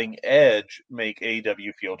adding Edge make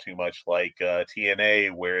AEW feel too much like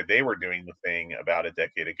TNA, where they were doing the thing about a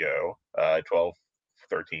decade ago,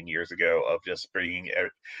 13 years ago, of just bringing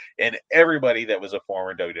in everybody that was a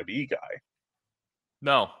former WWE guy?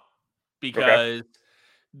 No, because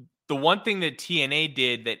the one thing that TNA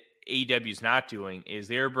did that AEW is not doing is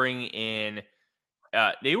they were bringing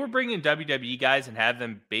WWE guys and have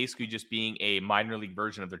them basically just being a minor league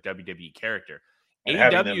version of their WWE character. And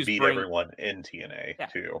having them beat everyone in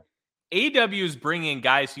TNA too. AEW is bringing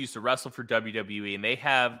guys who used to wrestle for WWE, and they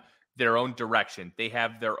have their own direction. They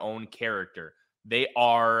have their own character. They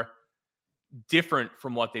are different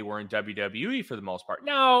from what they were in WWE for the most part.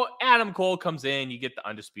 Now, Adam Cole comes in, you get the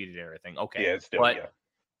Undisputed Era thing. Okay. Yeah, it's still, but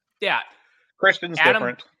yeah, Christian's Adam,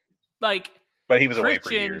 different, like, but he was away for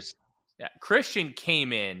Christian, years. yeah, Christian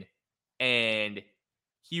came in and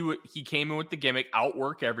he came in with the gimmick,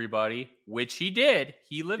 outwork everybody, which he did.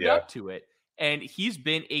 He lived up to it. And he's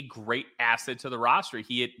been a great asset to the roster.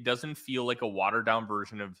 It doesn't feel like a watered down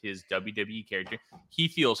version of his WWE character. He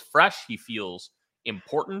feels fresh. He feels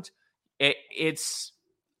important.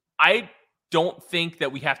 I don't think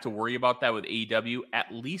that we have to worry about that with AEW,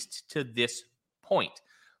 at least to this point.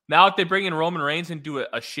 Now, if they bring in Roman Reigns and do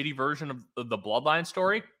a shitty version of the Bloodline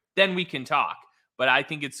story, then we can talk. But I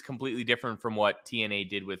think it's completely different from what TNA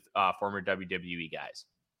did with former WWE guys.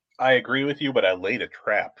 I agree with you, but I laid a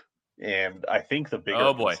trap. And I think the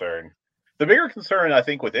bigger concern, I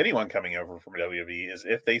think, with anyone coming over from WWE is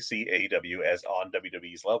if they see AEW as on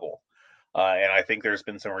WWE's level. And I think there's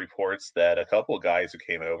been some reports that a couple of guys who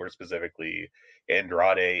came over, specifically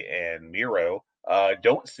Andrade and Miro,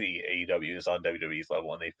 don't see AEW as on WWE's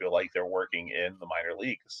level, and they feel like they're working in the minor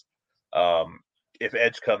leagues. If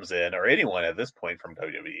Edge comes in, or anyone at this point from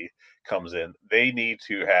WWE comes in, they need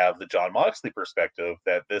to have the Jon Moxley perspective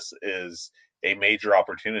that this is a major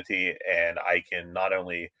opportunity, and I can not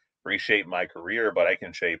only reshape my career, but I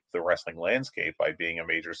can shape the wrestling landscape by being a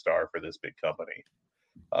major star for this big company.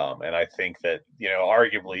 And I think that,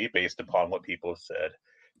 arguably, based upon what people have said,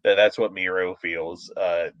 that's what Miro feels.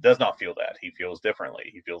 Does not feel that. He feels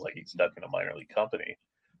differently. He feels like he's stuck in a minor league company.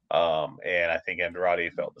 And I think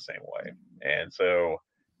Andrade felt the same way. And so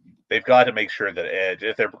they've got to make sure that Edge,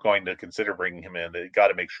 if they're going to consider bringing him in, they've got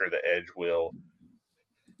to make sure that Edge will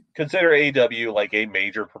consider AEW like a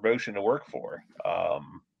major promotion to work for,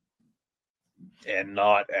 and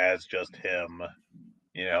not as just him,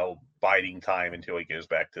 biding time until he goes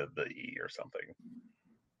back to the E or something.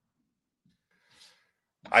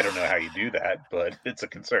 I don't know how you do that, but it's a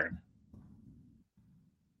concern.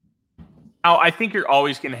 Now, I think you're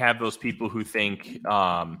always going to have those people who think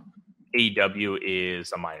AEW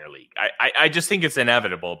is a minor league. I just think it's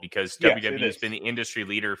inevitable because WWE has been the industry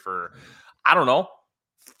leader for, I don't know,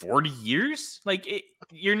 40 years.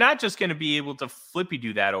 You're not just going to be able to flippy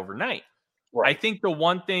do that overnight. Right. I think the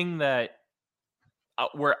one thing that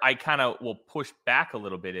where I kind of will push back a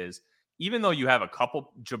little bit is, even though you have a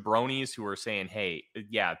couple jabronis who are saying, hey,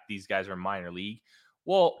 yeah, these guys are minor league.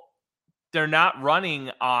 Well, they're not running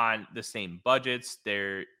on the same budgets.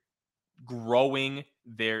 They're growing.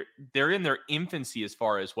 They're in their infancy as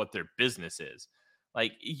far as what their business is.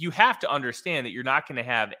 You have to understand that you're not going to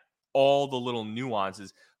have all the little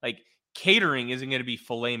nuances. Catering isn't going to be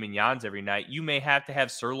filet mignons every night. You may have to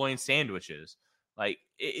have sirloin sandwiches.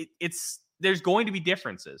 There's going to be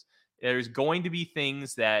differences. There's going to be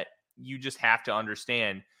things that you just have to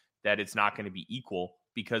understand that it's not going to be equal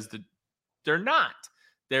because they're not.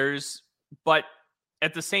 But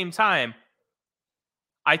at the same time,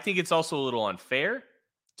 I think it's also a little unfair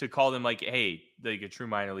to call them a true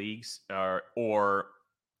minor leagues or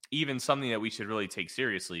even something that we should really take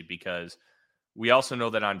seriously, because we also know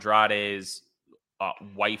that Andrade's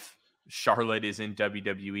wife, Charlotte, is in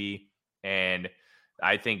WWE, and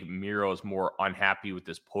I think Miro is more unhappy with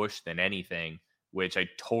this push than anything, which I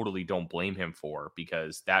totally don't blame him for,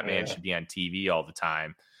 because that man should be on TV all the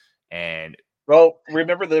time. And well,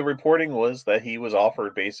 remember the reporting was that he was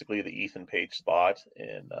offered basically the Ethan Page spot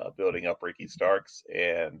in building up Ricky Starks,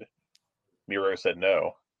 and Miro said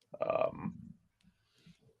no.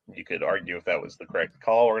 You could argue if that was the correct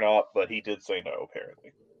call or not, but he did say no,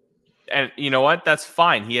 apparently. And you know what? That's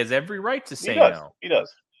fine. He has every right to say no. He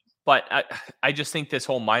does. But I just think this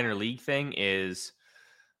whole minor league thing is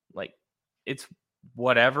it's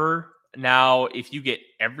whatever. Now, if you get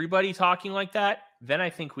everybody talking like that, then I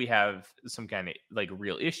think we have some kind of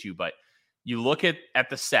real issue. But you look at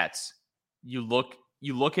the sets, you look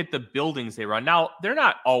at the buildings they run. Now, they're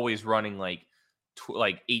not always running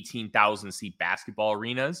 18,000 seat basketball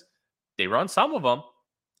arenas. They run some of them,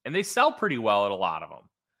 and they sell pretty well at a lot of them.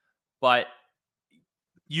 But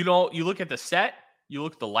you look at the set, you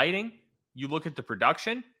look at the lighting, you look at the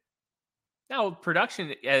production. Now,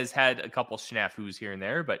 production has had a couple snafus here and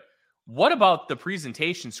there, but what about the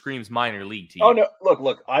presentation screams minor league to you? Oh no!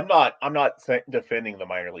 Look! I'm not defending the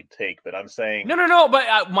minor league take, but I'm saying no.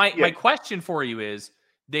 But my question for you is,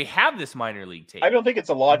 they have this minor league take. I don't think it's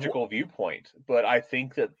a logical viewpoint, but I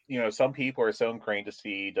think that some people are so ingrained to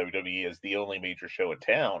see WWE as the only major show in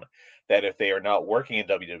town that if they are not working in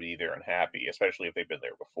WWE, they're unhappy, especially if they've been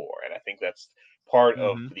there before. And I think that's part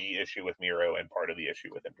of the issue with Miro and part of the issue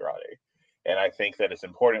with Andrade. And I think that it's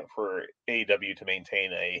important for AEW to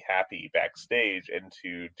maintain a happy backstage. And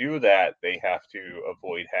to do that, they have to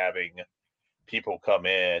avoid having people come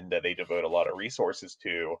in that they devote a lot of resources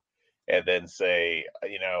to and then say,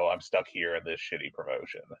 I'm stuck here in this shitty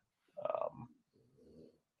promotion.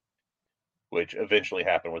 Which eventually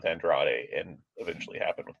happened with Andrade and eventually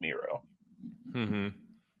happened with Miro. Mm-hmm.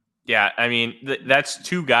 Yeah, I mean, that's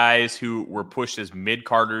two guys who were pushed as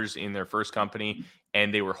mid-carders in their first company,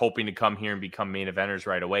 and they were hoping to come here and become main eventers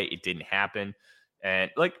right away. It didn't happen.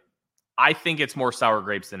 And, I think it's more sour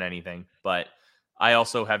grapes than anything, but I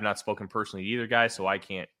also have not spoken personally to either guy, so I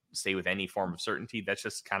can't say with any form of certainty. That's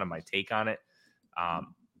just kind of my take on it.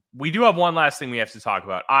 We do have one last thing we have to talk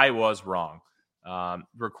about. I was wrong.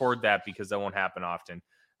 Record that because that won't happen often.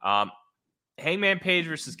 Hangman Page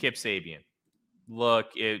versus Kip Sabian. Look,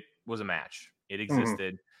 it was a match. It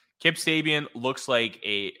existed. Kip Sabian looks like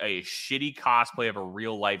a shitty cosplay of a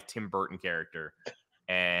real life Tim Burton character.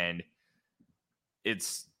 And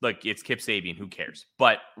it's Kip Sabian. Who cares?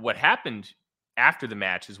 But what happened after the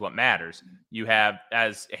match is what matters. You have,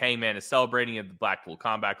 as Hangman is celebrating at the Blackpool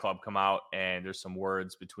Combat Club, come out, and there's some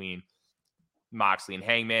words between Moxley and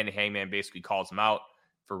Hangman basically calls him out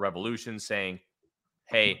for Revolution, saying,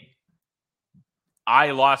 hey,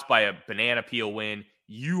 I lost by a banana peel win.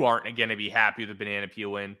 You aren't going to be happy with the banana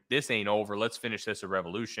peel win. This ain't over. Let's finish this at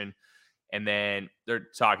Revolution. And then they're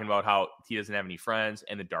talking about how he doesn't have any friends,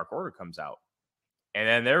 and the Dark Order comes out. And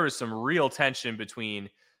then there was some real tension between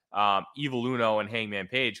Evil Uno and Hangman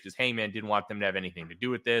Page, because Hangman didn't want them to have anything to do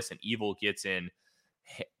with this, and Evil gets in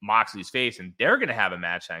Moxley's face, and they're going to have a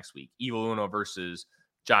match next week. Evil Uno versus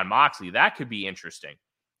John Moxley. That could be interesting.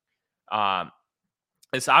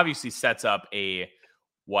 This obviously sets up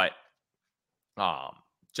what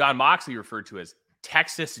John Moxley referred to as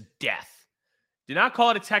Texas Death. Did not call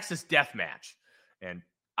it a Texas Death match. And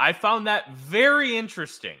I found that very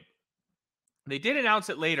interesting. They did announce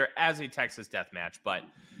it later as a Texas Death match, but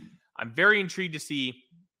I'm very intrigued to see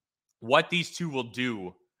what these two will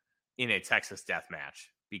do in a Texas Death match,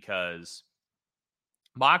 because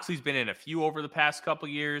Moxley's been in a few over the past couple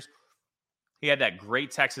years. He had that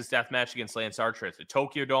great Texas Death match against Lance Archer at the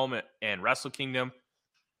Tokyo Dome and Wrestle Kingdom.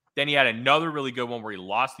 Then he had another really good one where he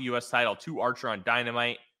lost the U.S. title to Archer on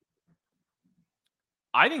Dynamite.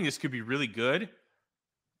 I think this could be really good.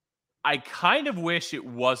 I kind of wish it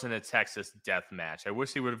wasn't a Texas Death match. I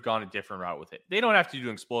wish they would have gone a different route with it. They don't have to do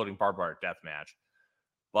an exploding barbed wire death match,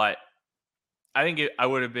 but I think I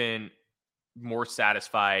would have been more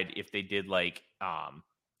satisfied if they did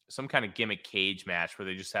some kind of gimmick cage match where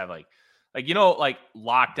they just have like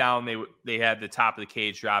Lockdown. They had the top of the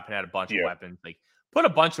cage drop and had a bunch of weapons. Put a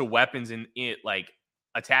bunch of weapons in it,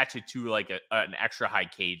 attach it to an extra high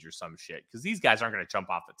cage or some shit, because these guys aren't going to jump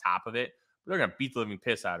off the top of it. They're going to beat the living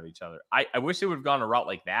piss out of each other. I wish they would have gone a route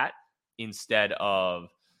like that instead of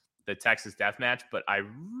the Texas Death match, but I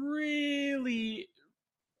really,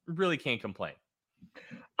 really can't complain.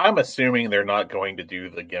 I'm assuming they're not going to do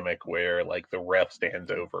the gimmick where the ref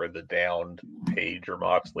stands over the downed Page or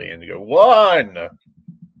Moxley and you go 1,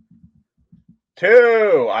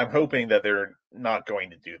 2. I'm hoping that they're not going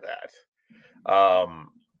to do that.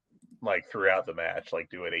 Throughout the match,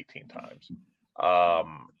 do it 18 times.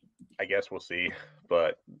 I guess we'll see,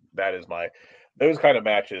 but that is those kind of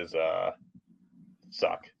matches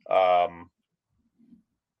suck.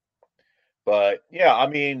 But yeah, I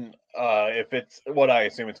mean, if it's what I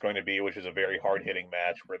assume it's going to be, which is a very hard hitting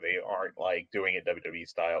match where they aren't doing it WWE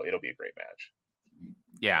style, it'll be a great match.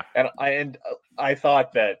 Yeah. And I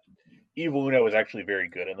thought that Evil Uno was actually very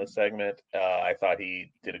good in this segment. I thought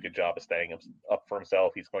he did a good job of staying up for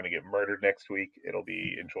himself. He's going to get murdered next week. It'll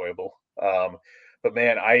be enjoyable. But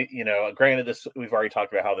man, granted, this, we've already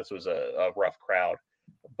talked about how this was a rough crowd,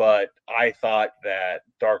 but I thought that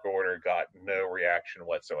Dark Order got no reaction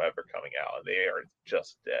whatsoever coming out. They are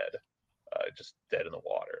just dead in the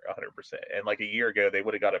water, 100%. And a year ago, they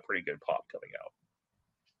would have got a pretty good pop coming out.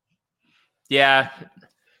 Yeah.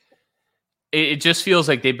 It just feels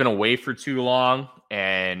like they've been away for too long,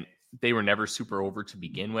 and they were never super over to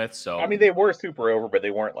begin with. So I mean, they were super over, but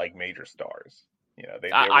they weren't major stars.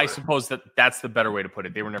 I suppose that's the better way to put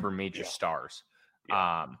it. They were never major stars.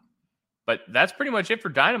 Yeah. But that's pretty much it for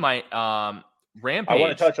Dynamite. Rampage. I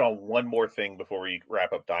want to touch on one more thing before we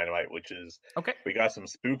wrap up Dynamite, which is we got some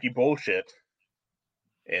spooky bullshit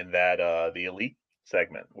in that the Elite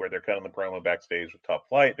segment where they're cutting the promo backstage with Top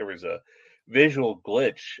Flight. There was a visual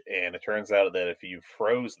glitch, and it turns out that if you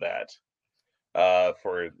froze that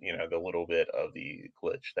for the little bit of the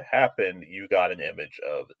glitch that happened, you got an image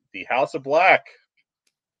of the House of Black.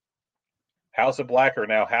 House of Black are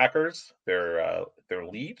now hackers. They're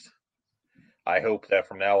leaves. I hope that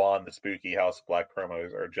from now on, the spooky House of Black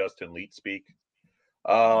promos are just in leet speak.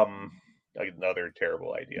 Another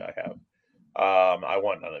terrible idea I have. I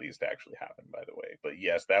want none of these to actually happen, by the way. But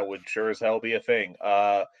yes, that would sure as hell be a thing.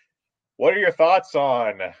 What are your thoughts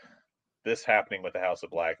on this happening with the House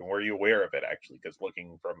of Black, and were you aware of it actually? Because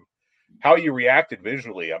looking from how you reacted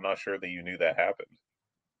visually, I'm not sure that you knew that happened.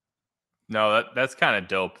 No, that's kind of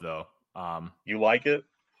dope though. You like it?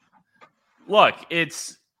 Look,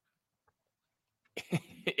 it's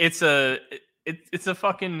a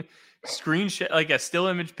fucking screenshot, like a still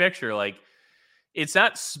image picture. Like, it's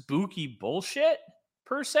not spooky bullshit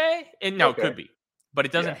per se. And no, Okay. it could be, but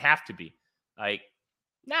it doesn't have to be. Like,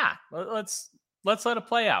 nah, let's let it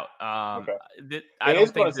play out. Okay. I It don't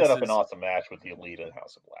is going think to set this up an is. awesome match with the Elite and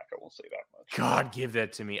House of Black. I will say that much. God, give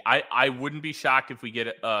that to me. I wouldn't be shocked if we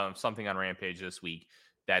get something on Rampage this week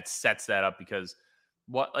that sets that up, because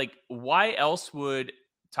why else would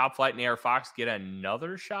Top Flight and AR Fox get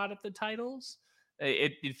another shot at the titles?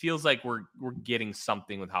 It feels like we're getting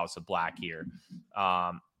something with House of Black here.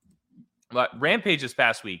 But Rampage this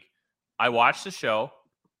past week, I watched the show.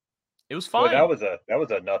 It was fine. Well, that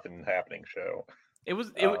was a nothing happening show. It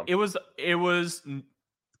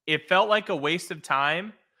felt like a waste of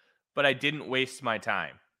time, but I didn't waste my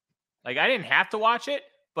time. Like, I didn't have to watch it,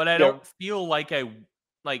 but I don't feel like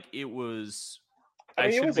it was.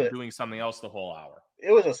 I should have been doing something else the whole hour.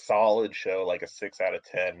 It was a solid show, like a 6 out of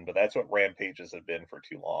 10, but that's what Rampages have been for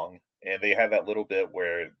too long. And they had that little bit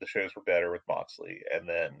where the shows were better with Moxley, and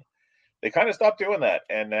then they kind of stopped doing that.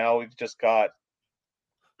 And now we've just got,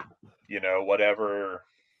 whatever.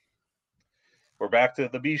 We're back to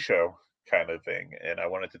the B show kind of thing. And I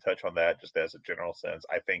wanted to touch on that just as a general sense.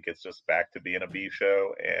 I think it's just back to being a B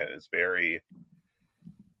show, and it's very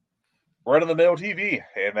run-of-the-mill TV,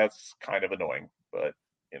 and that's kind of annoying. But,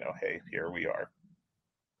 hey, here we are.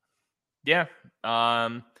 Yeah.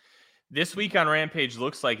 This week on Rampage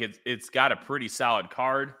looks like it's got a pretty solid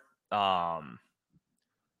card.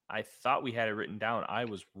 I thought we had it written down. I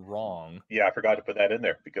was wrong. Yeah, I forgot to put that in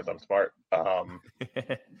there because I'm smart. Well,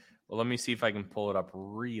 let me see if I can pull it up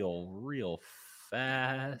real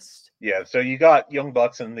fast. Yeah, so you got Young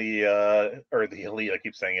Bucks in the Elite, I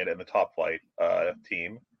keep saying it, in the Top Flight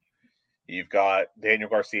team. You've got Daniel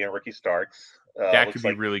Garcia and Ricky Starks. That could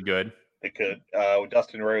be really good. It could.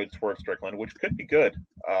 Dustin Rhodes, Swerve Strickland, which could be good.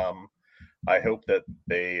 I hope that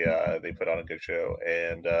they put on a good show.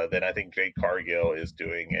 And then I think Jade Cargill is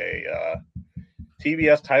doing a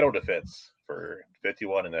TBS title defense for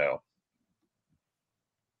 51-0.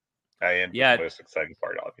 And the most exciting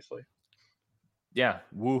part, obviously. Yeah,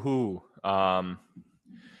 woohoo.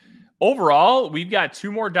 Overall, we've got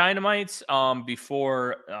 2 more Dynamites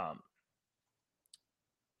before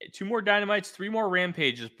 2 more Dynamites, 3 more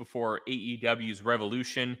Rampages before AEW's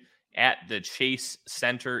Revolution at the Chase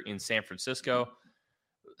Center in San Francisco.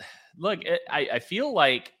 Look, I feel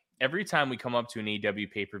like every time we come up to an AEW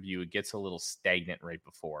pay-per-view, it gets a little stagnant right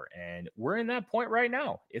before. And we're in that point right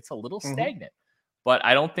now. It's a little stagnant. But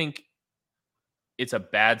I don't think it's a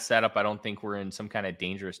bad setup. I don't think we're in some kind of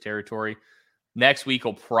dangerous territory. Next week,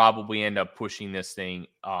 we'll probably end up pushing this thing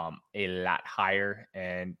a lot higher.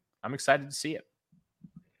 And I'm excited to see it.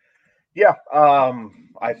 Yeah,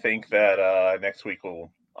 I think that next week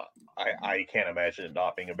will. I can't imagine it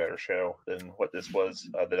not being a better show than what this was,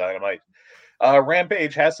 the Dynamite.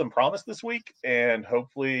 Rampage has some promise this week, and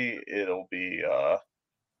hopefully it'll be.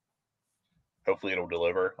 Hopefully it'll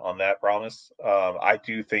deliver on that promise. I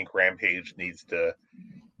do think Rampage needs to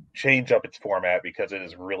change up its format because it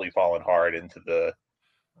has really fallen hard into the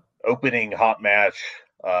opening hot match,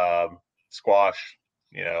 squash,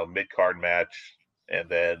 mid-card match, and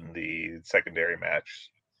then the secondary match.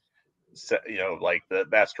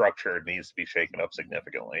 That structure needs to be shaken up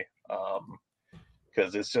significantly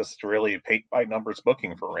because it's just really paint by numbers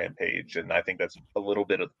booking for Rampage, and I think that's a little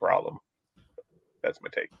bit of the problem. That's my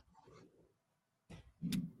take.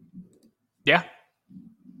 Yeah,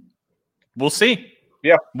 we'll see.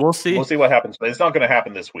 Yeah, we'll see. We'll see what happens, but it's not going to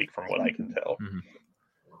happen this week, from what I can tell. Mm-hmm.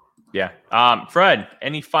 Yeah, Fred,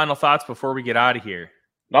 any final thoughts before we get out of here?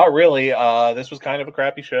 Not really. This was kind of a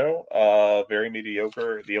crappy show. Very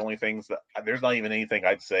mediocre. The only things there's not even anything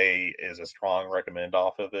I'd say is a strong recommend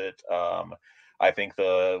off of it. I think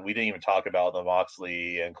we didn't even talk about the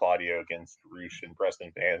Moxley and Claudio against Roosh and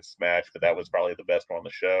Preston Vance match, but that was probably the best one on the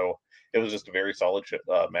show. It was just a very solid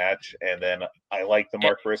match. And then I like the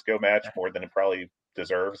Mark Briscoe match more than it probably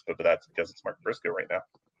deserves, but that's because it's Mark Briscoe right now.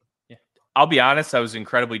 Yeah. I'll be honest, I was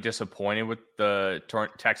incredibly disappointed with the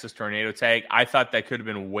Texas Tornado tag. I thought that could have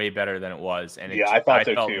been way better than it was. And I thought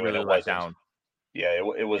so felt too. Really and it let wasn't. down. Yeah,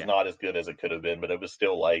 it was not as good as it could have been, but it was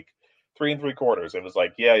still like 3 3/4. It was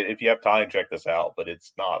like, yeah, if you have time, check this out, but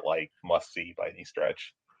it's not like must see by any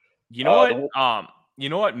stretch. You know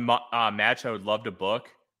what? Match I would love to book.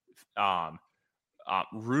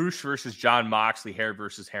 Roosh versus John Moxley, hair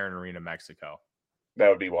versus hair in Arena, Mexico. That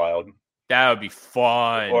would be wild. That would be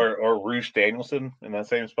fun. Or Roosh Danielson in that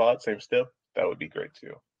same spot, same step. That would be great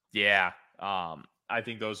too. Yeah. I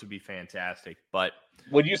think those would be fantastic. But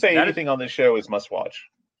would you say anything on this show is must watch?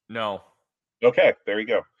 No. Okay, there you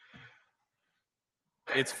go.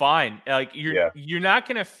 It's fine. Like you're not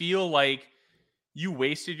gonna feel like you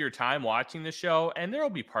wasted your time watching the show, and there will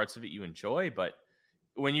be parts of it you enjoy, but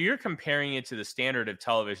when you're comparing it to the standard of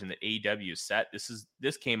television that AEW is set,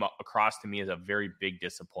 this came across to me as a very big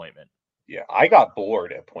disappointment. Yeah, I got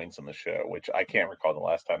bored at points in the show, which I can't recall the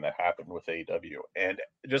last time that happened with AEW. And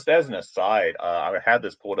just as an aside, I had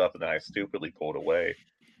this pulled up and then I stupidly pulled away.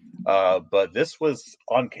 But this was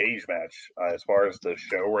on Cage Match as far as the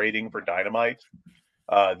show rating for Dynamite.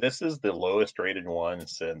 This is the lowest rated one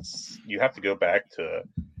since you have to go back to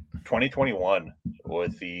 2021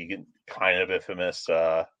 with the kind of infamous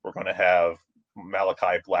we're going to have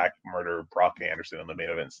Malachi Black murder Brock Anderson in the main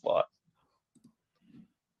event slot.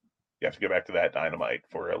 You have to go back to that Dynamite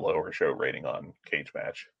for a lower show rating on Cage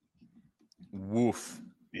Match. Woof.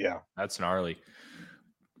 Yeah. That's gnarly.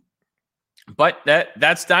 But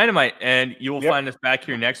that's Dynamite, and you will find us back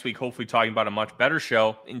here next week, hopefully talking about a much better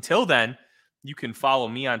show. Until then, you can follow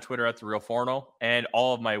me on Twitter at @TheRealForno and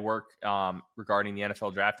all of my work regarding the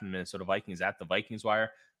NFL Draft and Minnesota Vikings at The Vikings Wire.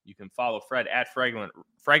 You can follow Fred at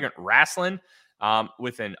Fragrant Wrestling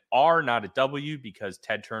with an R, not a W, because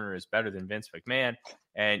Ted Turner is better than Vince McMahon.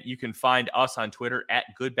 And you can find us on Twitter at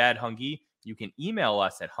GoodBadHungee. You can email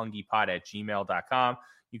us at hungeepod@gmail.com.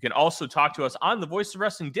 You can also talk to us on the Voice of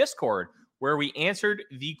Wrestling Discord, where we answered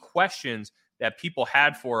the questions that people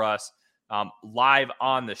had for us live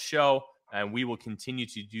on the show. And we will continue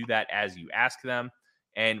to do that as you ask them.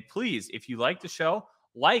 And please, if you like the show,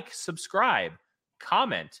 subscribe,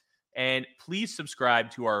 comment, and please subscribe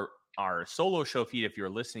to our solo show feed if you're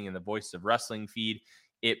listening in the Voice of Wrestling feed.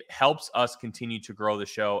 It helps us continue to grow the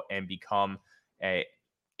show and become a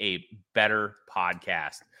better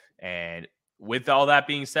podcast. And with all that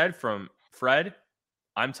being said, from Fred,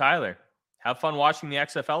 I'm Tyler. Have fun watching the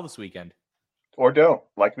XFL this weekend. Or don't,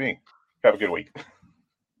 like me. Have a good week.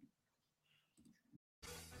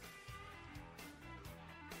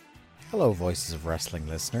 Hello, Voices of Wrestling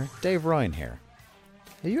listener. Dave Ryan here.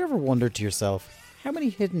 Have you ever wondered to yourself how many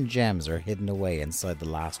hidden gems are hidden away inside the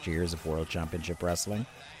last years of World Championship Wrestling?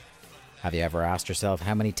 Have you ever asked yourself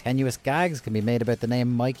how many tenuous gags can be made about the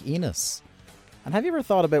name Mike Enos? And have you ever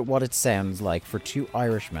thought about what it sounds like for two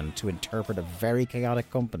Irishmen to interpret a very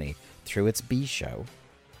chaotic company through its B show?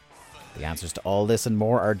 The answers to all this and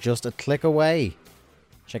more are just a click away.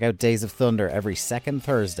 Check out Days of Thunder every second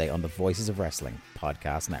Thursday on the Voices of Wrestling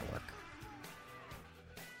Podcast Network.